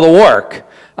did all the work.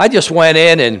 I just went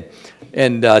in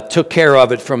and took care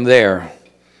of it from there.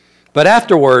 But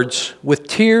afterwards, with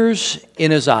tears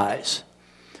in his eyes,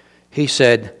 he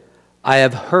said, I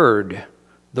have heard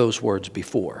those words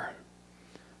before,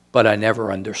 but I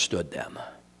never understood them.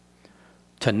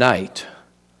 Tonight,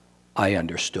 I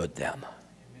understood them.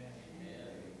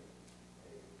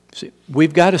 See,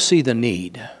 we've got to see the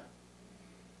need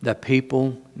that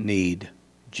people need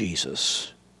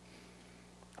Jesus.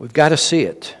 We've got to see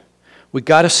it. We've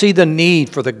got to see the need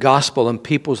for the gospel in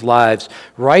people's lives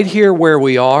right here where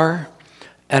we are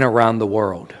and around the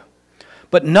world.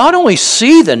 But not only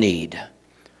see the need,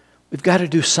 we've got to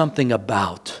do something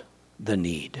about the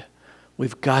need.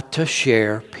 We've got to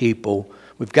share people.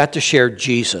 We've got to share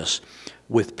Jesus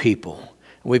with people.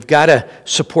 We've got to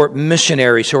support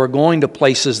missionaries who are going to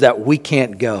places that we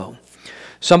can't go.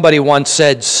 Somebody once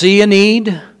said, see a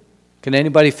need. Can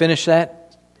anybody finish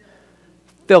that?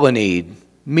 Fill a need.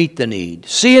 Meet the need.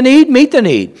 See a need, meet the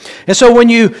need. And so when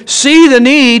you see the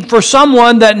need for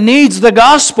someone that needs the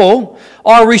gospel,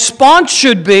 our response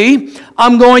should be,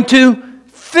 I'm going to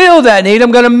fill that need,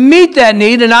 I'm going to meet that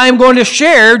need, and I am going to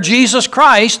share Jesus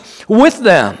Christ with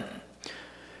them.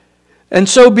 And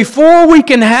so before we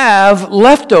can have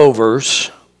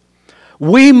leftovers,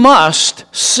 we must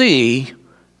see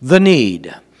the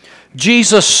need.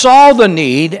 Jesus saw the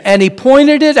need and he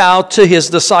pointed it out to his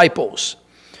disciples.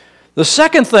 The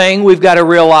second thing we've got to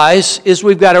realize is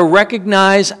we've got to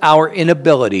recognize our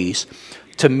inabilities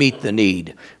to meet the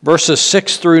need. Verses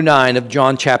 6 through 9 of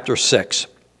John chapter 6.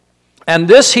 And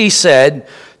this he said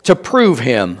to prove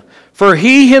him, for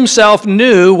he himself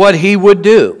knew what he would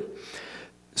do.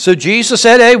 So Jesus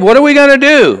said, hey, what are we going to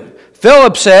do?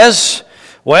 Philip says,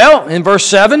 well, in verse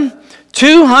 7,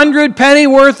 200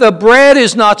 pennyworth of bread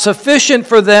is not sufficient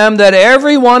for them, that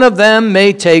every one of them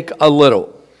may take a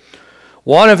little.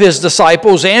 One of his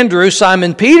disciples, Andrew,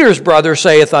 Simon Peter's brother,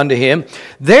 saith unto him,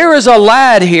 there is a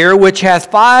lad here which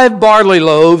hath 5 barley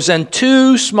loaves and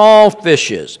 2 small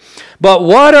fishes. But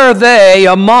what are they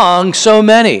among so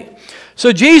many?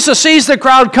 So Jesus sees the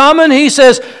crowd coming. He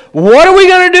says, what are we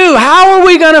going to do? How are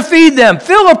we going to feed them?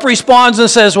 Philip responds and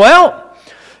says, well,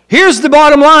 here's the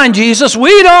bottom line, Jesus.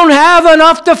 We don't have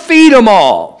enough to feed them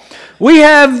all. We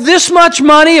have this much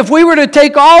money. If we were to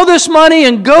take all this money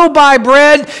and go buy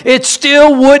bread, it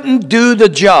still wouldn't do the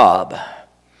job.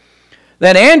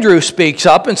 Then Andrew speaks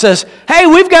up and says, hey,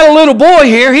 we've got a little boy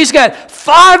here. He's got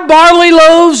 5 barley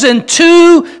loaves and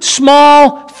 2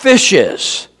 small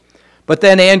fishes. But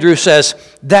then Andrew says,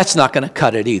 that's not going to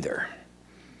cut it either.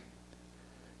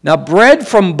 Now, bread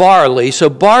from barley, so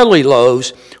barley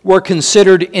loaves, were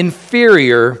considered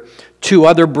inferior to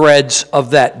other breads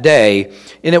of that day,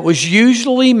 and it was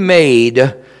usually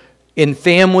made in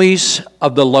families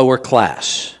of the lower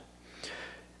class.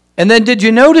 And then did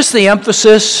you notice the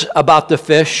emphasis about the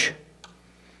fish?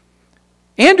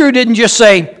 Andrew didn't just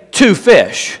say 2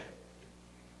 fish.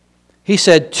 He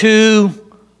said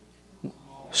 2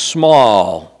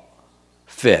 small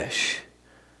fish.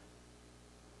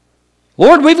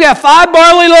 Lord, we've got 5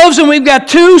 barley loaves and we've got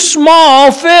 2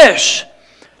 small fish.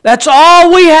 That's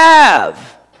all we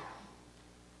have.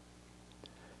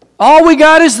 All we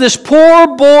got is this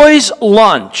poor boy's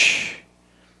lunch.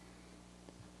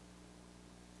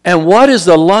 And what is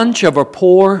the lunch of a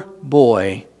poor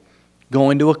boy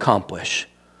going to accomplish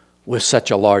with such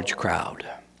a large crowd?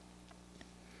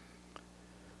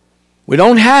 We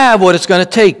don't have what it's going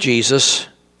to take, Jesus.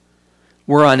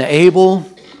 We're unable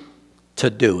to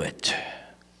do it.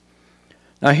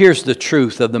 Now here's the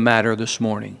truth of the matter this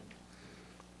morning.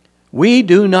 We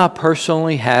do not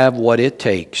personally have what it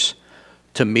takes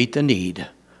to meet the need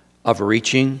of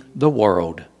reaching the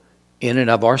world in and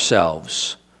of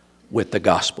ourselves with the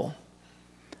gospel.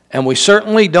 And we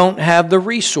certainly don't have the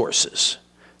resources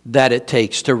that it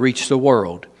takes to reach the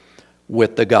world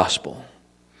with the gospel.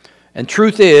 And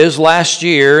truth is, last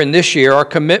year and this year, our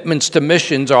commitments to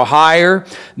missions are higher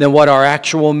than what our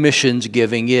actual missions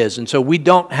giving is. And so we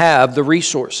don't have the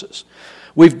resources.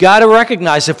 We've got to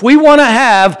recognize if we want to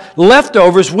have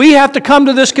leftovers, we have to come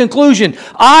to this conclusion.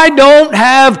 I don't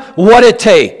have what it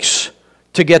takes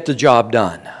to get the job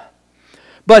done.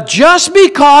 But just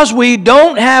because we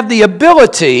don't have the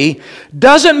ability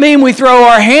doesn't mean we throw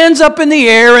our hands up in the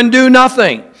air and do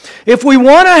nothing. If we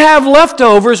want to have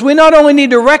leftovers, we not only need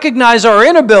to recognize our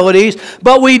inabilities,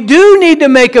 but we do need to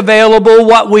make available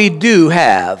what we do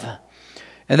have.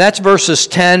 And that's verses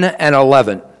 10 and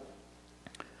 11.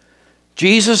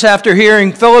 Jesus, after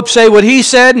hearing Philip say what he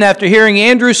said, and after hearing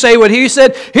Andrew say what he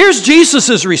said, here's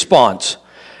Jesus' response.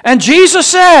 And Jesus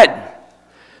said,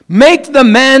 make the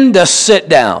men to sit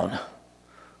down.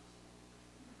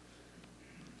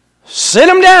 Sit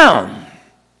them down.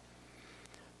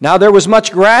 Now there was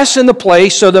much grass in the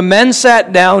place, so the men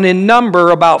sat down in number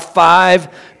about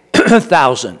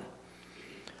 5,000.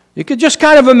 You could just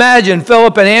kind of imagine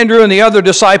Philip and Andrew and the other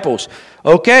disciples.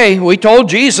 Okay, we told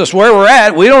Jesus where we're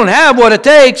at. We don't have what it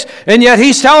takes, and yet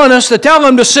he's telling us to tell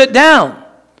them to sit down.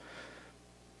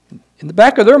 In the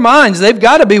back of their minds, they've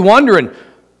got to be wondering,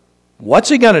 what's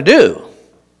he going to do?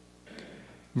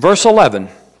 Verse 11.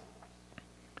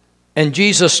 And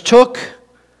Jesus took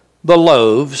the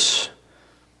loaves,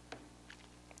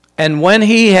 and when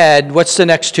he had, what's the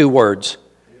next 2 words?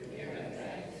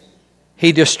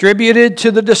 He distributed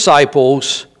to the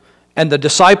disciples, and the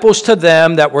disciples to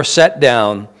them that were set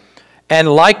down, and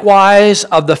likewise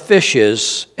of the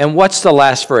fishes. And what's the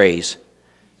last phrase?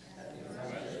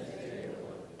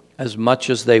 As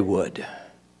much as they would.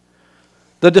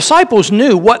 The disciples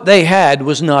knew what they had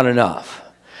was not enough.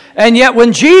 And yet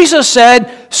when Jesus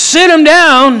said, sit them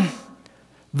down,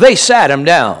 they sat him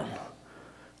down.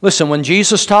 Listen, when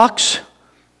Jesus talks,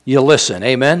 you listen.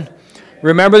 Amen?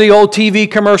 Remember the old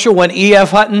TV commercial when E.F.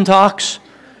 Hutton talks?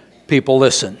 People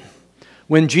listen.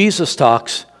 When Jesus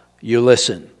talks, you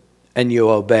listen. and you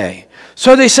obey.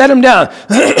 So they set him down.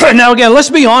 Now again, let's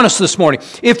be honest this morning.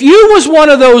 If you was one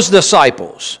of those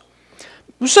disciples,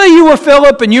 say you were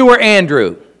Philip and you were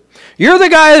Andrew, you're the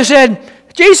guy that said,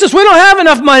 Jesus, we don't have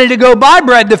enough money to go buy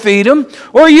bread to feed him.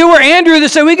 Or you were Andrew that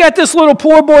said, we got this little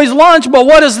poor boy's lunch, but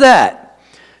what is that?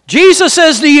 Jesus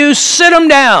says to you, sit him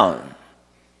down.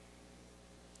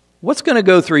 What's going to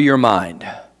go through your mind?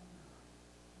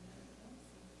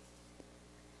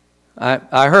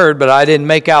 I heard, but I didn't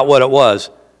make out what it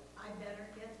was. I better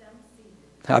get them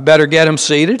seated. I better get him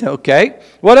seated. Okay.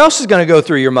 What else is going to go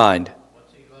through your mind?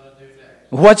 What's he gonna do next?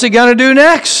 What's he going to do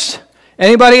next?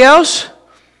 Anybody else?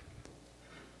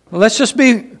 Well, let's just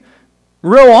be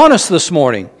real honest this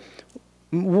morning.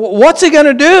 What's he going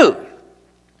to do?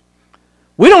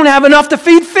 We don't have enough to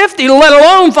feed 50, let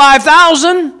alone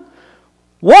 5,000.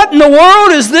 What in the world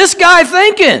is this guy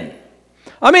thinking?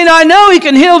 I mean, I know he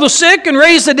can heal the sick and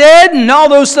raise the dead and all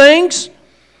those things.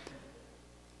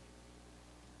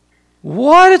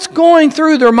 What is going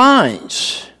through their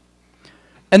minds?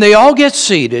 And they all get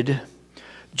seated.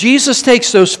 Jesus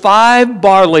takes those 5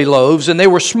 barley loaves, and they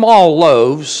were small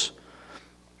loaves.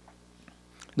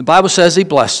 The Bible says he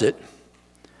blessed it,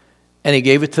 and he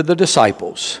gave it to the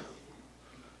disciples.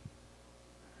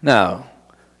 Now,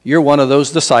 you're one of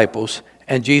those disciples,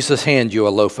 and Jesus hands you a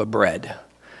loaf of bread.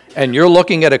 And you're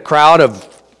looking at a crowd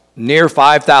of near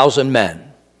 5,000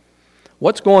 men.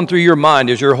 What's going through your mind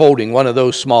as you're holding one of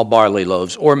those small barley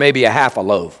loaves, or maybe a half a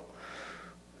loaf?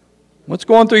 What's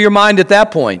going through your mind at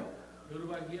that point? Who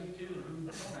do I give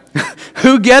to?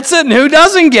 Who gets it and who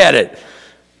doesn't get it?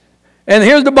 And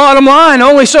here's the bottom line.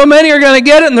 Only so many are going to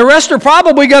get it, and the rest are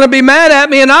probably going to be mad at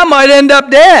me, and I might end up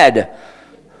dead.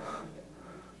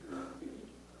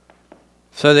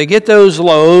 So they get those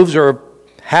loaves, or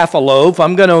half a loaf.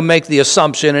 I'm going to make the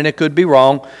assumption, and it could be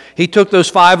wrong. He took those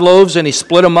 5 loaves and he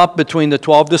split them up between the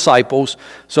 12 disciples.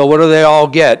 So what do they all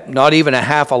get? Not even a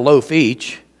half a loaf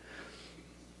each.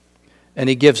 And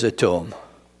he gives it to them.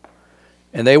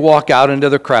 And they walk out into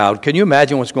the crowd. Can you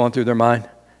imagine what's going through their mind?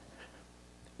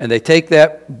 And they take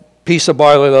that piece of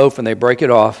barley loaf and they break it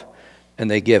off and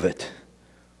they give it.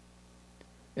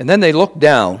 And then they look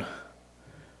down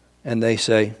and they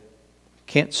say,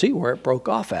 can't see where it broke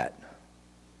off at.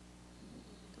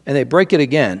 And they break it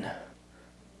again,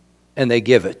 and they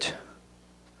give it.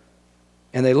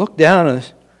 And they look down,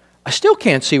 and I still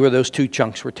can't see where those 2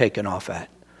 chunks were taken off at.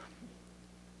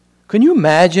 Can you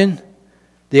imagine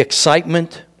the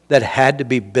excitement that had to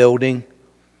be building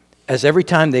as every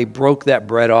time they broke that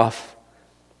bread off,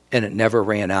 and it never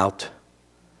ran out?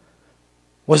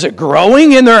 Was it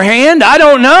growing in their hand? I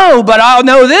don't know, but I'll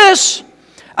know this.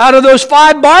 Out of those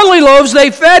 5 barley loaves,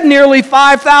 they fed nearly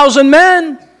 5,000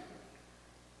 men.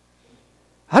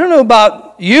 I don't know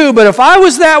about you, but if I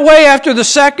was that way after the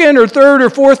 2nd or 3rd or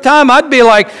 4th time, I'd be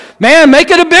like, man, make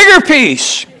it a bigger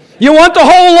piece. You want the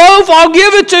whole loaf? I'll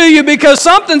give it to you because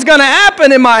something's going to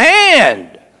happen in my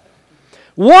hand.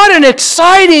 What an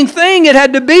exciting thing it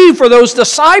had to be for those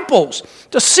disciples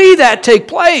to see that take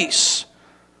place.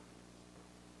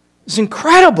 It's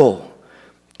incredible.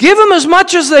 Give them as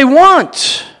much as they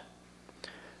want.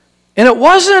 And it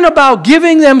wasn't about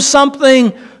giving them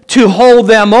something to hold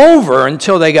them over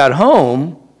until they got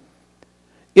home.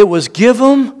 It was give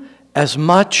them as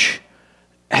much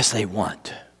as they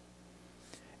want.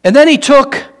 And then he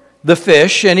took the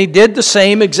fish and he did the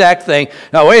same exact thing.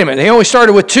 Now wait a minute, he only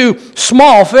started with 2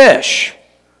 small fish.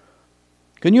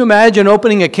 Can you imagine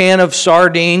opening a can of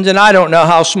sardines? And I don't know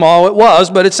how small it was,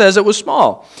 but it says it was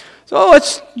small. So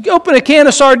let's open a can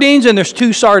of sardines and there's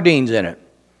 2 sardines in it.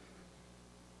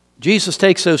 Jesus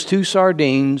takes those 2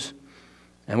 sardines,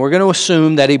 and we're going to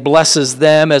assume that he blesses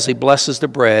them as he blesses the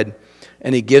bread,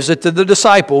 and he gives it to the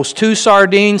disciples. 2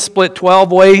 sardines split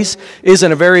 12 ways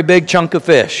isn't a very big chunk of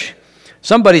fish.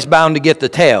 Somebody's bound to get the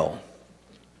tail.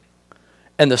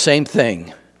 And the same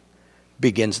thing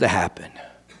begins to happen.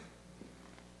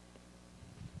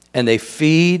 And they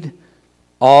feed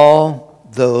all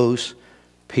those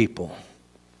people.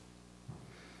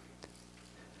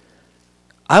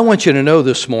 I want you to know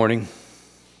this morning,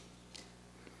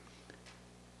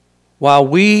 while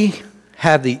we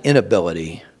have the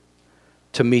inability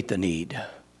to meet the need,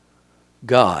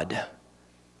 God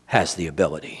has the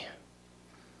ability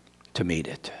to meet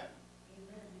it.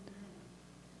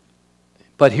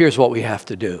 But here's what we have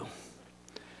to do.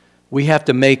 We have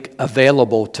to make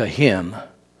available to Him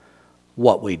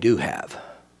what we do have.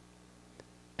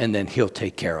 And then He'll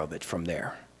take care of it from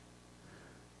there.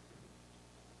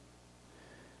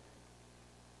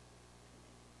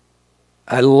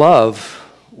 I love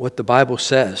what the Bible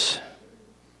says.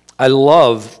 I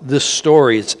love this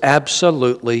story. It's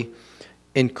absolutely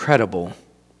incredible.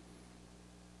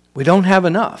 We don't have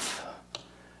enough,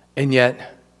 and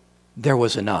yet there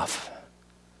was enough.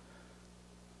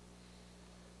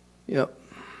 You know,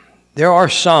 there are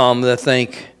some that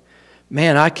think,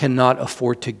 man, I cannot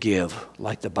afford to give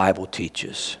like the Bible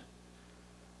teaches.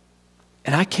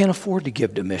 And I can't afford to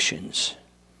give to missions.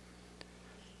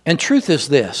 And truth is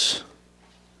this,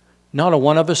 not a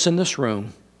one of us in this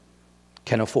room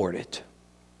can afford it.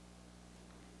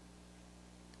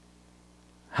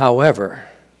 However,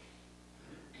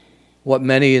 what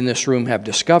many in this room have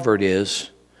discovered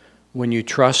is when you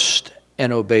trust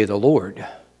and obey the Lord,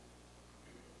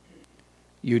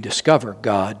 you discover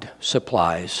God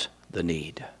supplies the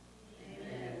need.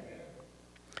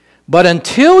 But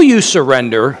until you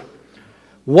surrender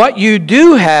what you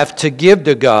do have to give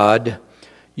to God,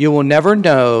 you will never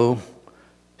know,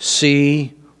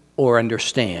 see, or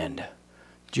understand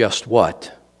just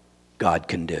what God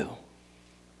can do.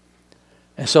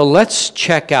 And so let's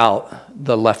check out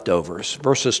the leftovers,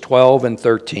 verses 12 and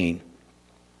 13.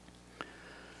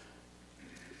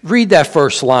 Read that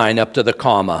first line up to the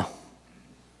comma.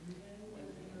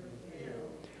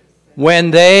 When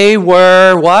they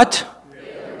were what?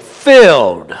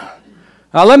 Filled.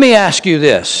 Now let me ask you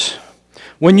this.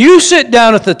 When you sit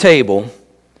down at the table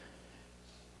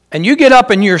and you get up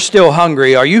and you're still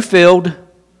hungry, are you filled?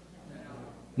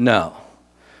 No.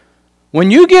 When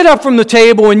you get up from the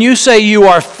table and you say you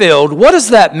are filled, what does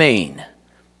that mean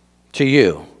to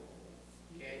you?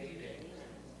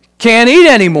 Can't eat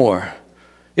anymore.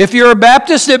 If you're a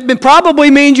Baptist, it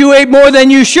probably means you ate more than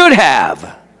you should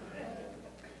have.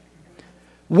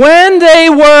 When they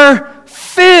were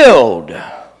filled,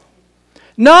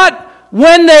 not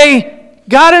when they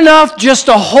got enough just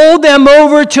to hold them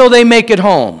over till they make it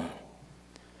home.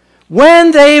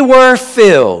 When they were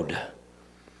filled,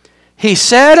 he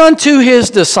said unto his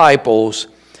disciples,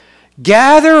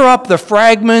 gather up the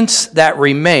fragments that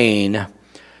remain,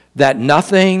 that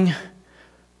nothing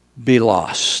be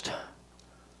lost.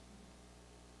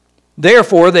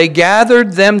 Therefore they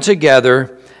gathered them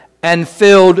together and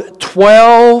filled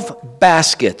 12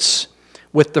 baskets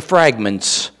with the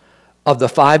fragments of the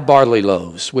 5 barley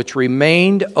loaves, which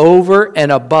remained over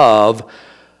and above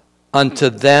unto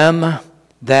them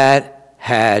that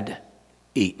had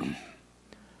eaten.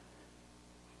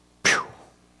 Phew.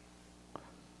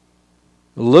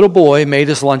 The little boy made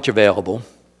his lunch available.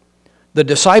 The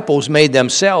disciples made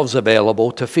themselves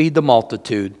available to feed the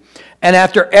multitude. And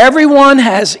after everyone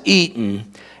has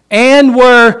eaten and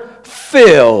were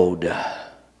filled,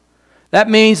 that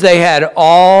means they had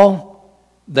all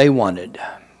they wanted.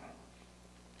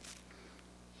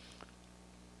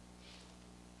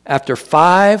 After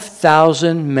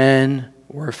 5,000 men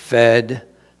were fed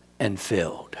and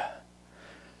filled.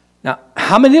 Now,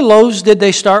 how many loaves did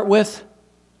they start with?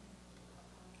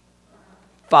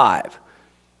 5.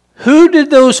 Who did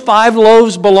those 5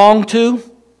 loaves belong to?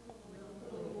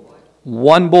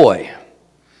 One boy.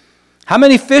 How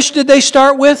many fish did they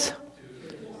start with?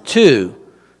 2.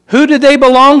 Who did they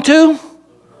belong to?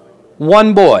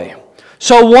 One boy.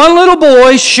 So one little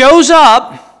boy shows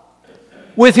up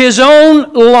with his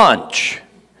own lunch.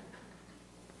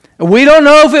 We don't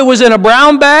know if it was in a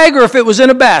brown bag or if it was in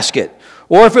a basket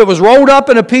or if it was rolled up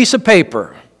in a piece of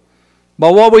paper.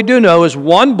 But what we do know is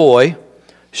one boy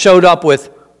showed up with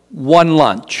one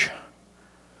lunch.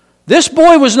 This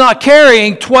boy was not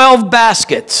carrying 12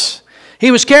 baskets.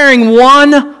 He was carrying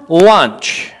one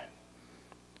lunch.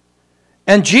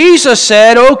 And Jesus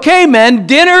said, okay, men,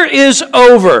 dinner is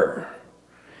over.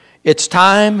 It's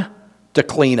time to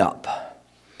clean up.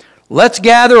 Let's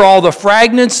gather all the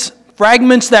fragments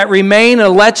that remain,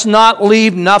 and let's not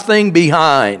leave nothing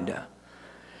behind.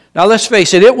 Now let's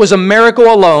face it, it was a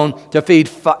miracle alone to feed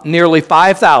nearly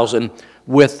 5,000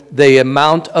 with the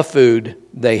amount of food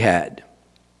they had.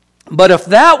 But if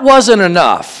that wasn't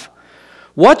enough,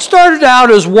 what started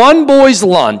out as one boy's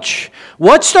lunch,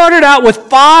 what started out with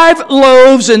 5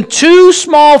 loaves and 2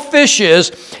 small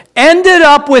fishes, ended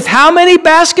up with how many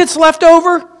baskets left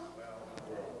over?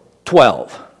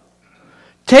 12.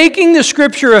 Taking the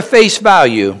scripture at face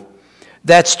value,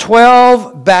 that's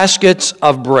 12 baskets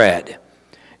of bread.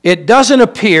 It doesn't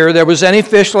appear there was any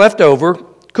fish left over.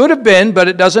 Could have been, but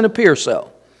it doesn't appear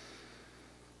so.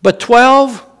 But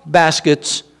 12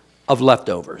 baskets of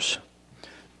leftovers.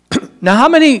 Now, how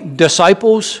many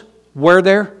disciples were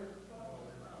there?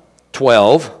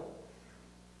 12.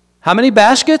 How many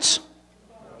baskets?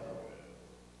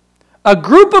 A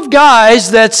group of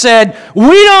guys that said,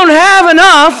 we don't have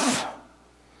enough,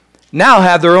 now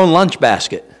have their own lunch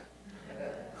basket.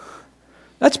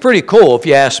 That's pretty cool if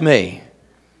you ask me.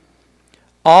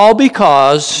 All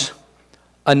because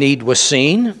A need was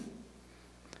seen.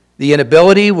 The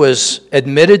inability was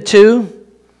admitted to.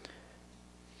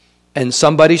 And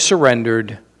somebody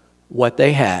surrendered what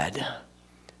they had.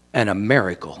 And a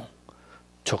miracle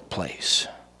took place.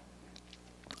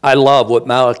 I love what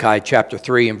Malachi chapter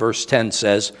 3 and verse 10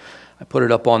 says. I put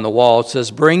it up on the wall. It says,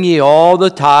 "Bring ye all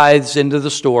the tithes into the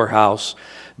storehouse,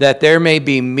 that there may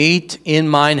be meat in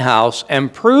mine house.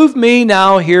 And prove me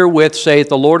now herewith, saith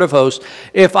the Lord of hosts,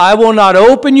 if I will not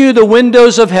open you the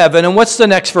windows of heaven." And what's the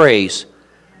next phrase?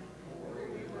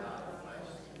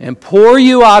 And pour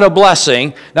you out a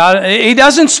blessing. Now, he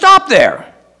doesn't stop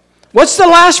there. What's the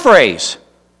last phrase?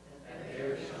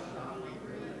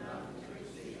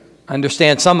 I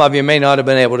understand some of you may not have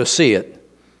been able to see it.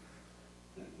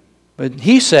 But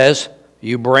he says,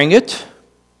 you bring it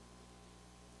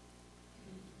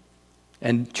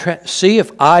and see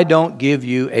if I don't give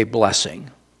you a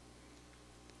blessing.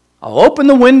 I'll open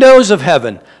the windows of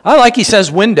heaven. I like he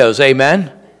says windows,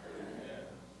 amen.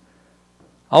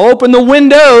 I'll open the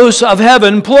windows of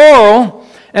heaven, plural,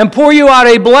 and pour you out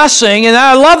a blessing. And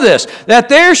I love this, that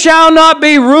there shall not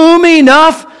be room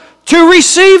enough to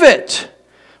receive it.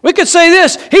 We could say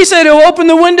this. He said he'll open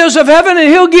the windows of heaven and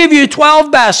he'll give you 12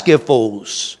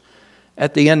 basketfuls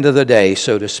at the end of the day,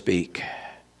 so to speak.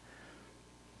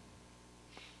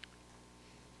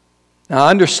 Now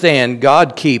understand,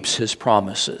 God keeps his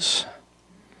promises.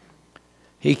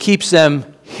 He keeps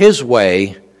them his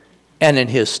way and in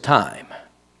his time.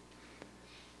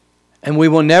 And we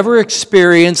will never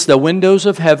experience the windows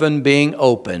of heaven being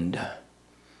opened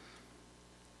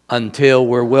until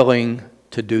we're willing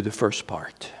to do the first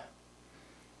part.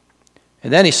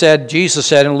 And then Jesus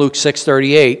said in Luke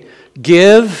 6:38,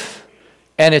 "Give,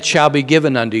 and it shall be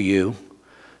given unto you.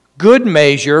 Good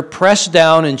measure, pressed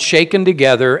down and shaken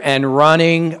together, and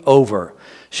running over,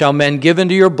 shall men give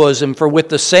into your bosom. For with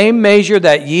the same measure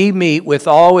that ye meet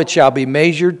withal, it shall be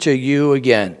measured to you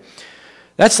again."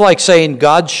 That's like saying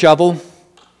God's shovel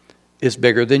is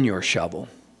bigger than your shovel.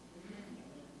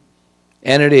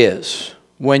 And it is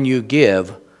when you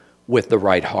give with the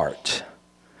right heart.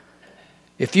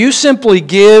 If you simply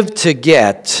give to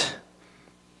get,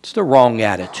 it's the wrong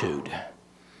attitude.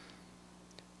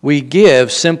 We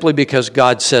give simply because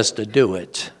God says to do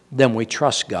it. Then we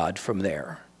trust God from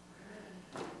there.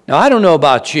 Now, I don't know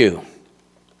about you,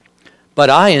 but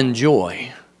I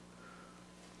enjoy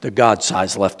the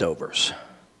God-sized leftovers.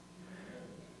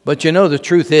 But you know, the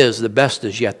truth is, the best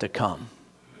is yet to come.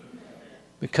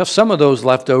 Because some of those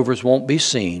leftovers won't be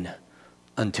seen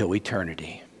until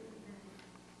eternity.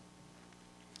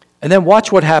 And then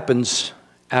watch what happens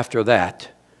after that.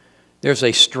 There's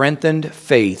a strengthened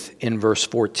faith in verse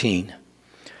 14.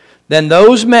 "Then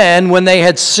those men, when they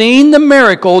had seen the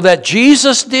miracle that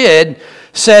Jesus did,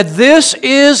 said, This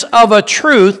is of a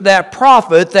truth that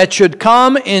prophet that should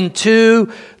come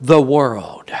into the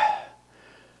world."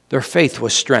 Their faith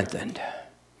was strengthened.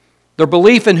 Their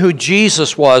belief in who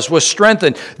Jesus was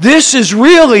strengthened. This is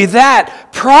really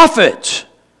that prophet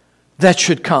that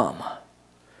should come.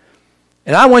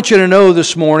 And I want you to know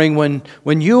this morning,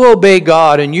 when you obey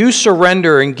God and you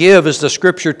surrender and give as the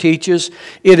Scripture teaches,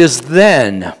 it is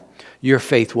then your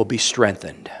faith will be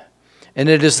strengthened. And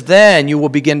it is then you will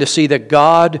begin to see that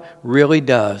God really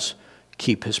does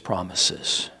keep his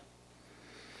promises.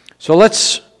 So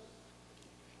let's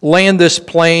land this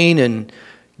plane and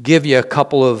give you a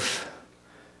couple of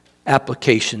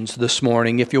applications this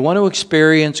morning. If you want to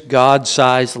experience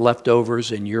God-sized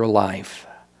leftovers in your life,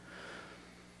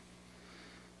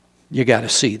 you got to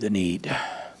see the need.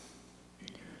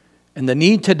 And the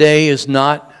need today is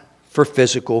not for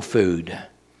physical food,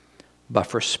 but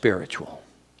for spiritual.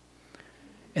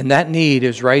 And that need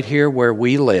is right here where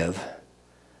we live,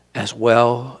 as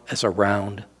well as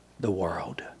around the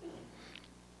world.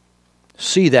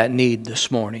 See that need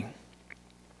this morning.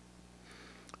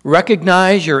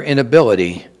 Recognize your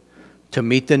inability to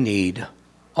meet the need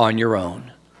on your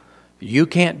own. You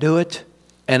can't do it,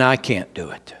 and I can't do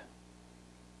it.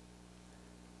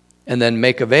 And then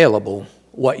make available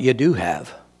what you do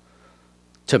have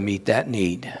to meet that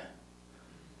need.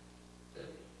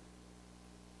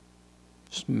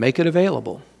 Just make it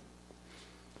available.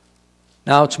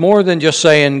 Now, it's more than just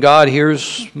saying, God,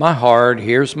 here's my heart,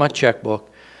 here's my checkbook.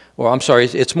 Or,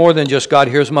 it's more than just, God,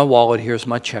 here's my wallet, here's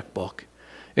my checkbook.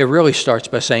 It really starts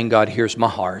by saying, God, here's my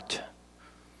heart.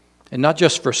 And not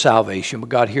just for salvation, but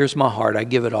God, here's my heart, I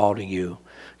give it all to you.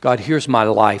 God, here's my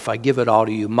life. I give it all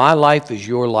to you. My life is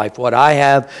your life. What I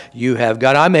have, you have.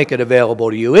 God, I make it available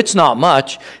to you. It's not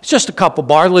much. It's just a couple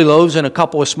barley loaves and a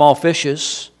couple of small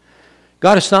fishes.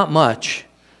 God, it's not much,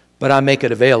 but I make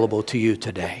it available to you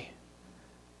today.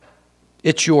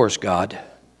 It's yours, God.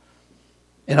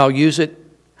 And I'll use it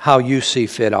how you see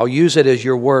fit. I'll use it as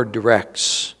your word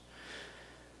directs.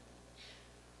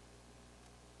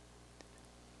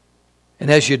 And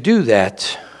as you do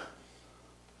that,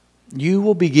 you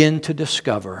will begin to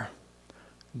discover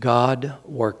God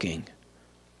working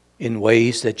in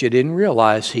ways that you didn't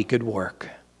realize He could work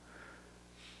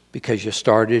because you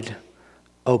started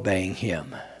obeying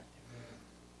Him.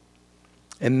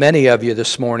 And many of you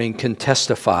this morning can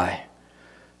testify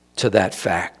to that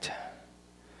fact.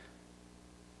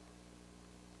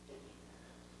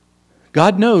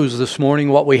 God knows this morning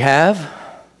what we have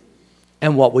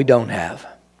and what we don't have.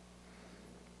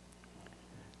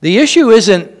 The issue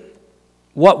isn't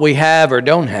what we have or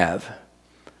don't have.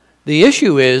 The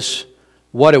issue is,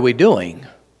 what are we doing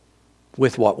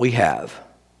with what we have?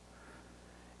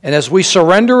 And as we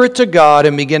surrender it to God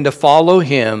and begin to follow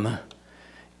Him,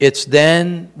 it's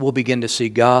then we'll begin to see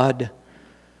God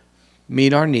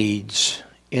meet our needs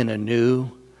in a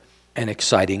new and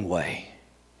exciting way.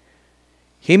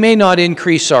 He may not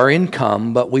increase our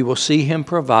income, but we will see Him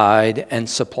provide and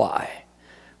supply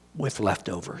with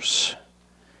leftovers.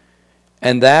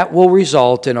 And that will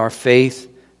result in our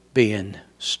faith being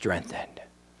strengthened.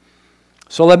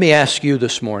 So let me ask you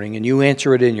this morning, and you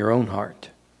answer it in your own heart.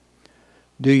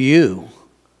 Do you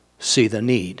see the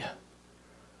need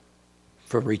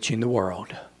for reaching the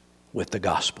world with the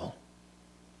gospel?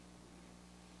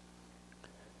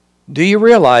 Do you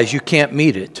realize you can't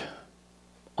meet it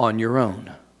on your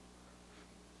own?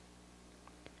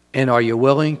 And are you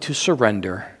willing to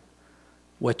surrender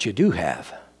what you do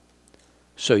have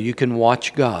so you can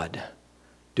watch God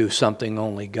do something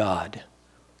only God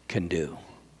can do?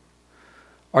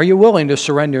 Are you willing to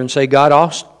surrender and say, God,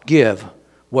 I'll give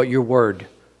what your word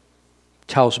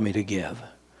tells me to give?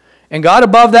 And God,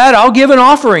 above that, I'll give an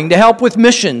offering to help with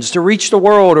missions, to reach the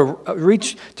world, or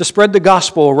to spread the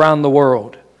gospel around the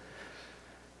world.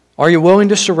 Are you willing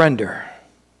to surrender?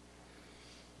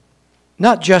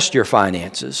 Not just your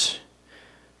finances,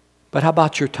 but how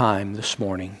about your time this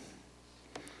morning?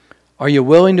 Are you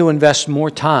willing to invest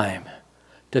more time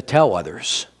to tell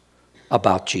others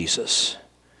about Jesus?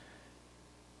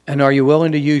 And are you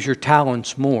willing to use your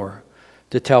talents more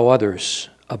to tell others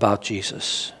about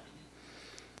Jesus?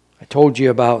 I told you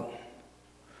about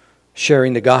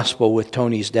sharing the gospel with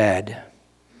Tony's dad.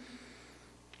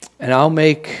 And I'll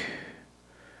make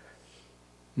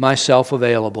myself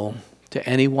available to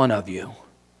any one of you.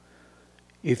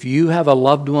 If you have a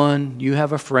loved one, you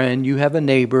have a friend, you have a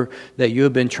neighbor that you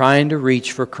have been trying to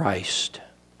reach for Christ,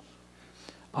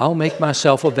 I'll make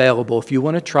myself available. If you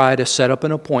want to try to set up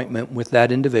an appointment with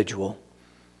that individual,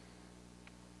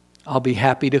 I'll be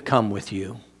happy to come with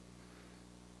you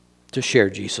to share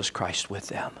Jesus Christ with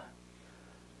them.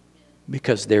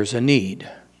 Because there's a need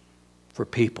for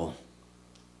people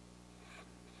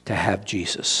to have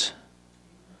Jesus.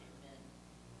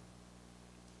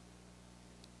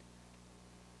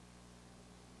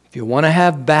 If you want to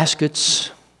have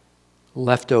baskets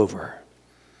left over,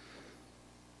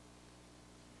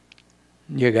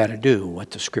 you got to do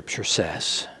what the Scripture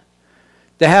says.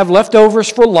 To have leftovers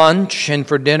for lunch and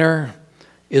for dinner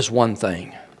is one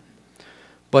thing.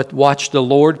 But watch the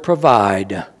Lord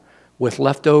provide with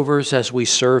leftovers as we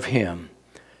serve Him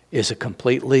is a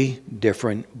completely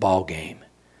different ballgame.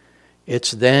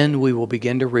 It's then we will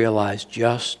begin to realize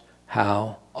just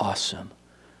how awesome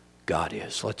God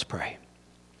is. Let's pray.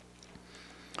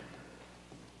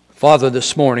 Father,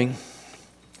 this morning,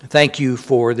 thank you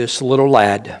for this little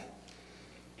lad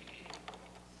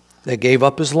that gave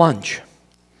up his lunch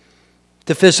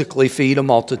to physically feed a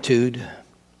multitude.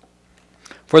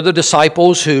 For the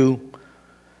disciples who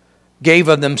gave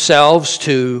of themselves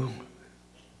to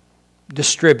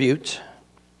distribute.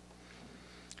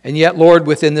 And yet, Lord,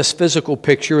 within this physical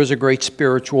picture is a great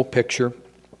spiritual picture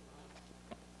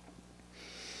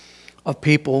of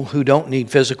people who don't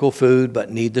need physical food but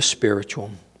need the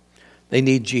spiritual. They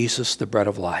need Jesus, the bread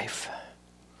of life.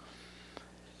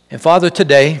 And Father,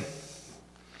 today,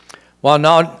 while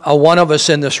not a one of us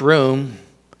in this room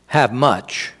have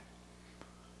much,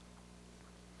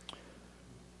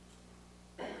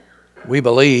 we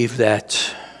believe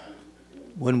that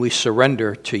when we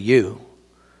surrender to you,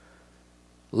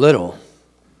 little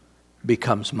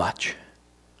becomes much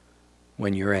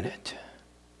when you're in it.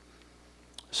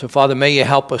 So, Father, may you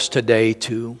help us today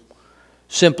to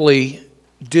simply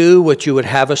do what you would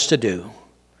have us to do,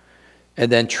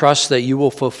 and then trust that you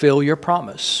will fulfill your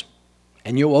promise,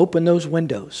 and you'll open those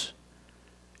windows,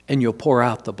 and you'll pour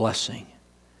out the blessing,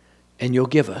 and you'll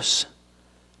give us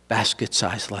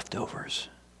basket-sized leftovers.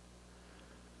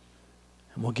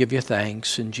 And we'll give you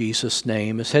thanks in Jesus'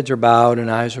 name. As heads are bowed and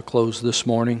eyes are closed this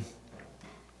morning,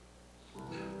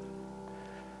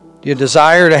 Do you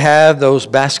desire to have those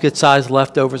basket-sized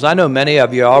leftovers? I know many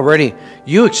of you already,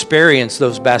 you experience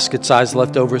those basket-sized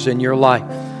leftovers in your life.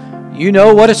 You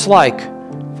know what it's like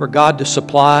for God to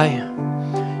supply.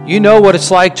 You know what it's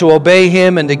like to obey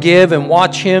Him and to give and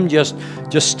watch Him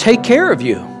just take care of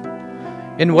you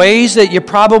in ways that you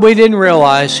probably didn't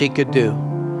realize He could do.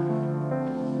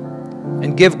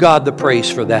 And give God the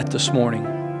praise for that this morning.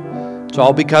 It's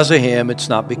all because of Him. It's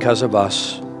not because of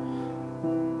us.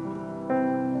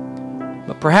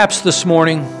 But perhaps this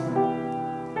morning,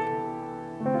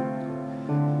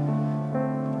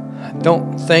 I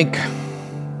don't think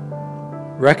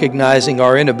recognizing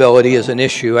our inability is an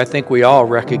issue. I think we all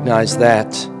recognize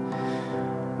that.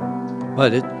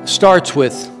 But it starts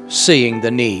with seeing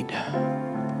the need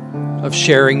of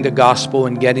sharing the gospel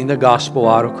and getting the gospel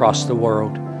out across the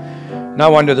world. And I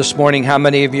wonder this morning how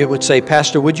many of you would say,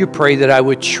 Pastor, would you pray that I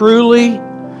would truly,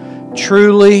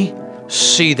 truly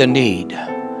see the need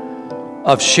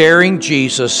of sharing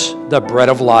Jesus, the bread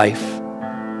of life,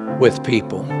 with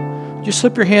people? Would you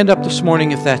slip your hand up this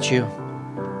morning if that's you?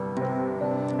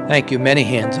 Thank you. Many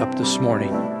hands up this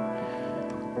morning.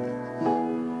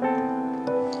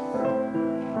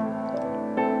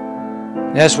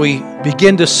 As we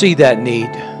begin to see that need,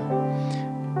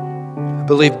 I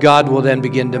believe God will then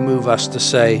begin to move us to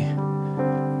say,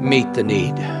 meet the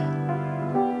need.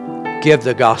 Give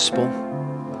the gospel.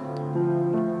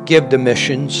 Give the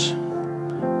missions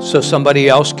so somebody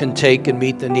else can take and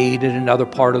meet the need in another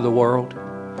part of the world.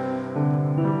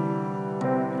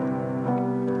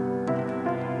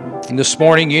 And this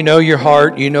morning, you know your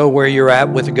heart, you know where you're at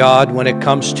with God when it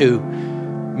comes to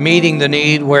meeting the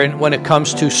need, when it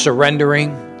comes to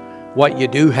surrendering what you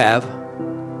do have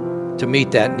to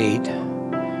meet that need.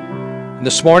 And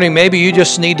this morning, maybe you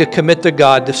just need to commit to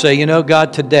God to say, you know,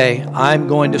 God, today I'm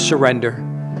going to surrender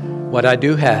what I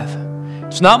do have.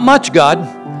 It's not much,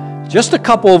 God, just a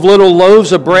couple of little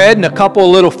loaves of bread and a couple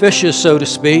of little fishes, so to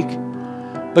speak.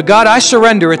 But God, I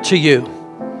surrender it to you.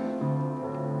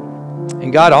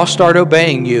 And God, I'll start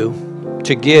obeying you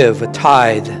to give a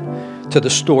tithe to the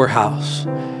storehouse.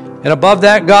 And above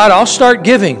that, God, I'll start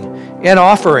giving and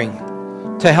offering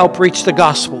to help reach the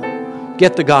gospel,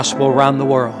 get the gospel around the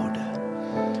world.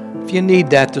 If you need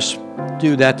that to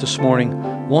do that this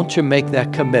morning, won't you make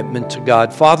that commitment to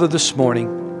God? Father, this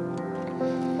morning,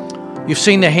 you've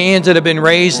seen the hands that have been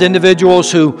raised,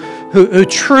 individuals who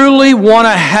truly want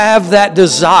to have that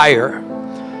desire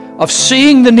of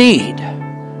seeing the need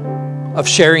of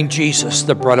sharing Jesus,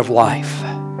 the bread of life.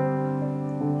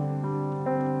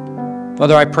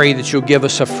 Father, I pray that you'll give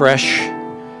us a fresh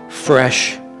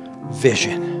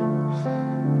vision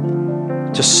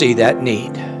to see that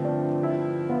need.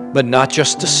 But not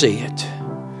just to see it,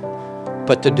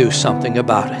 but to do something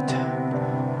about it.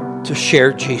 To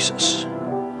share Jesus.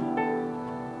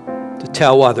 To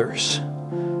tell others.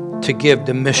 To give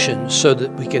to missions so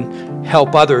that we can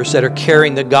help others that are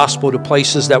carrying the gospel to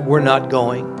places that we're not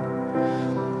going.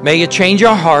 May you change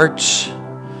our hearts.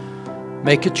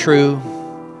 Make it true.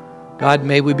 God,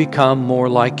 may we become more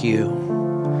like you.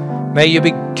 May you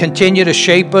continue to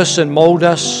shape us and mold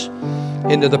us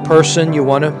into the person you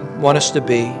want us to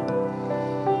be.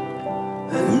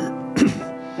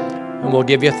 And we'll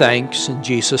give you thanks in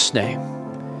Jesus' name.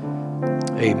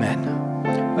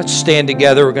 Amen. Let's stand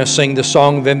together. We're going to sing the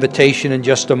song of invitation in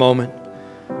just a moment.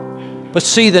 But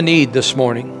see the need this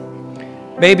morning.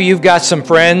 Maybe you've got some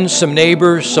friends, some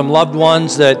neighbors, some loved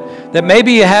ones that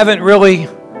maybe you haven't really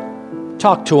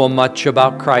talked to them much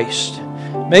about Christ.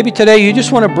 Maybe today you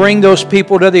just want to bring those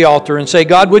people to the altar and say,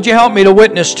 God, would you help me to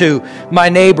witness to my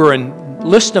neighbor and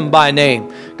list them by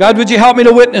name? God, would you help me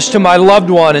to witness to my loved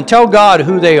one and tell God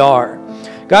who they are?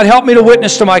 God, help me to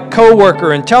witness to my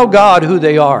coworker and tell God who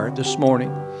they are this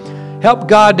morning. Help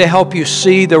God to help you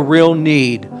see the real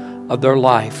need of their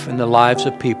life and the lives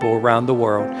of people around the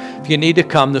world. If you need to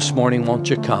come this morning, won't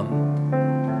you come?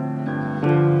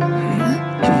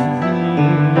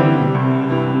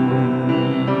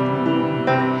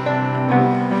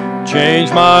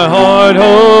 Change my heart,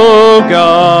 oh God,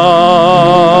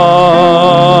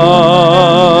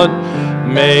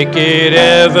 make it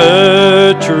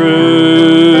ever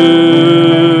true.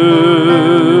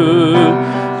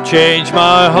 Change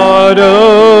my heart,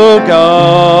 oh God,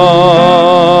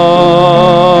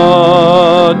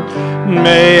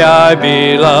 may I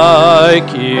be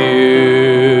like you.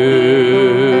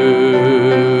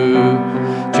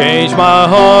 Change my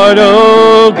heart,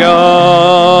 oh God,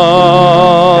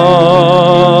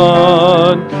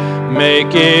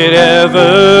 make it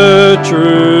ever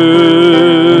true.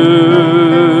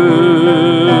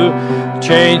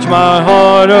 Change my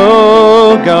heart,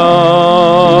 oh God.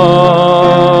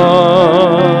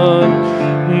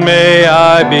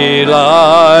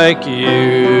 like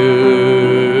you.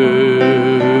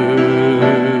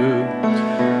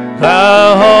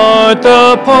 Thou art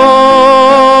the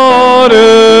potter,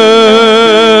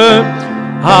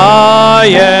 I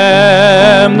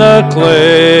am the clay.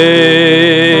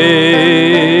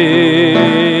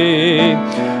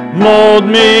 Mold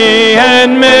me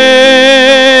and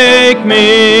make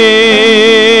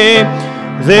me,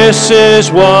 this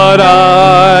is what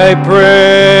I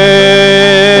pray.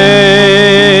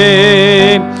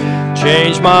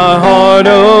 Change my heart,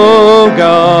 O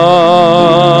God,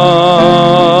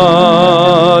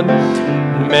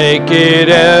 make it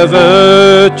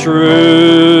ever true.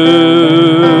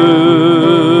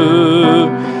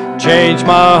 Change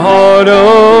my heart,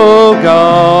 O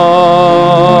God,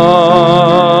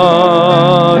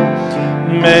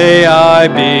 may I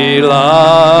be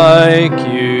like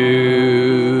you.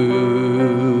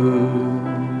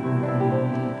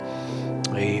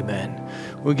 Amen.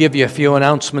 We'll give you a few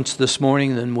announcements this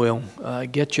morning, then we'll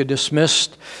get you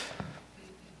dismissed.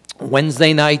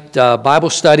 Wednesday night Bible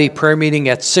study prayer meeting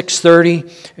at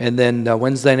 6:30, and then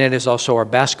Wednesday night is also our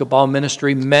basketball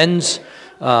ministry. Men's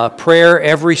prayer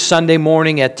every Sunday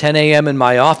morning at 10 a.m. in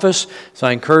my office. So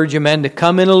I encourage you men to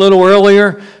come in a little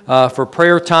earlier for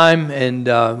prayer time, and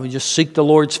we just seek the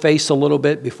Lord's face a little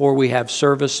bit before we have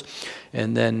service.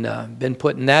 And then been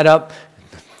putting that up.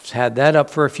 Had that up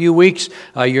for a few weeks.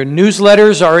 Your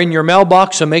newsletters are in your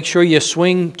mailbox, so make sure you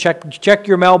check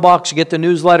your mailbox, get the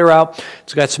newsletter out.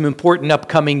 It's got some important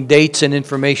upcoming dates and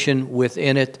information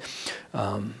within it.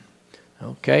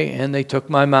 Okay, and they took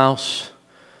my mouse.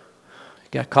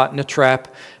 Got caught in a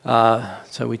trap.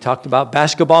 So we talked about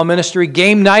basketball ministry.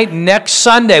 Game night next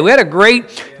Sunday. We had a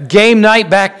great game night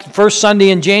back first Sunday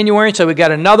in January, so we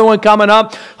got another one coming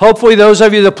up. Hopefully those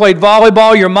of you that played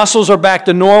volleyball, your muscles are back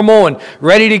to normal and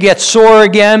ready to get sore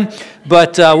again.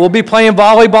 But we'll be playing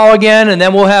volleyball again, and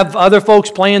then we'll have other folks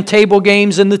playing table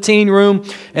games in the teen room,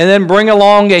 and then bring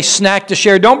along a snack to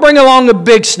share. Don't bring along a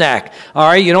big snack, all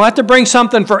right? You don't have to bring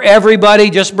something for everybody.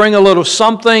 Just bring a little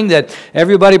something that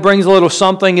everybody brings a little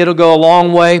something. It'll go a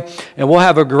long way, and we'll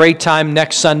have a great time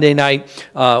next Sunday night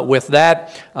with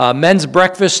that. Men's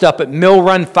breakfast up at Mill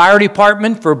Run Fire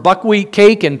Department for buckwheat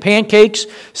cake and pancakes,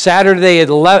 Saturday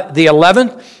the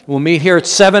 11th. We'll meet here at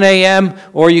 7 a.m.,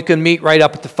 or you can meet right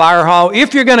up at the fire hall.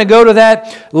 If you're going to go to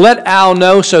that, let Al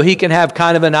know so he can have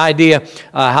kind of an idea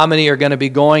how many are going to be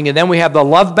going. And then we have the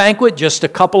Love Banquet just a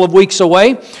couple of weeks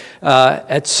away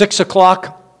at 6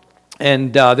 o'clock.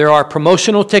 And there are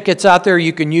promotional tickets out there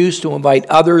you can use to invite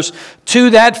others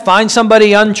to that. Find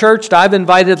somebody unchurched. I've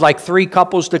invited like 3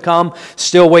 couples to come.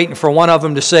 Still waiting for one of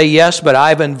them to say yes, but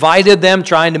I've invited them,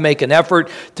 trying to make an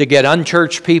effort to get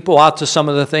unchurched people out to some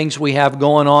of the things we have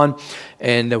going on.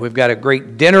 And we've got a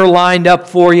great dinner lined up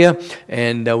for you.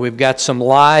 And we've got some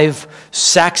live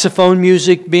saxophone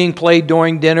music being played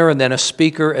during dinner, and then a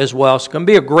speaker as well. It's going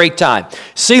to be a great time.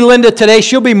 See Linda today.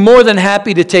 She'll be more than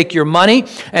happy to take your money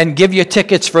and give you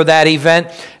tickets for that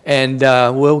event. And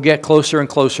we'll get closer and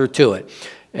closer to it.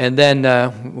 And then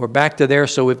we're back to there.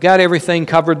 So we've got everything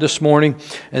covered this morning.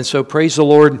 And so praise the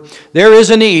Lord. There is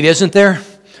a need, isn't there?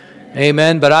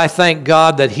 Amen. But I thank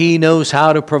God that He knows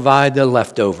how to provide the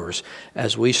leftovers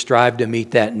as we strive to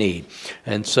meet that need.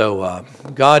 And so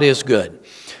God is good.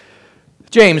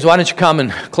 James, why don't you come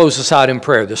and close us out in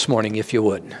prayer this morning, if you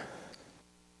would.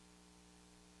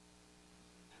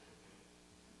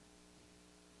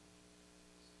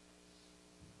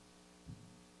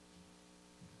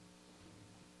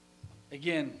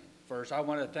 Again, first, I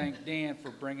want to thank Dan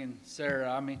for bringing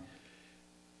Sarah. I mean,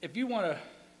 if you want to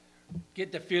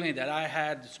get the feeling that I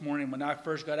had this morning when I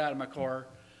first got out of my car,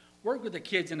 work with the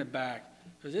kids in the back.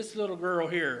 Because this little girl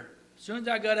here, as soon as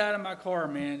I got out of my car,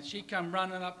 man, she come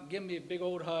running up and give me a big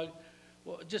old hug.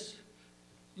 Well, just,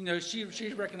 you know, she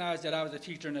recognized that I was a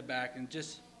teacher in the back, and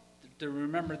just to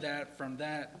remember that from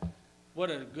that, what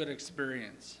a good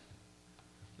experience.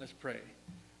 Let's pray.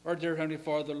 Our dear Heavenly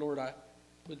Father, Lord,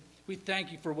 we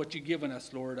thank you for what you've given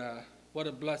us, Lord. What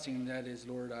a blessing that is,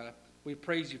 Lord. We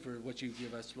praise you for what you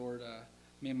give us, Lord.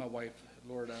 Me and my wife,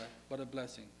 Lord. What a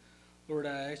blessing. Lord,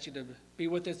 I ask you to be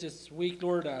with us this week,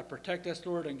 Lord. Protect us,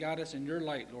 Lord, and guide us in your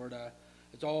light, Lord.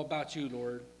 It's all about you,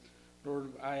 Lord.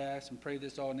 Lord, I ask and pray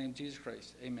this all in the name of Jesus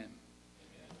Christ. Amen.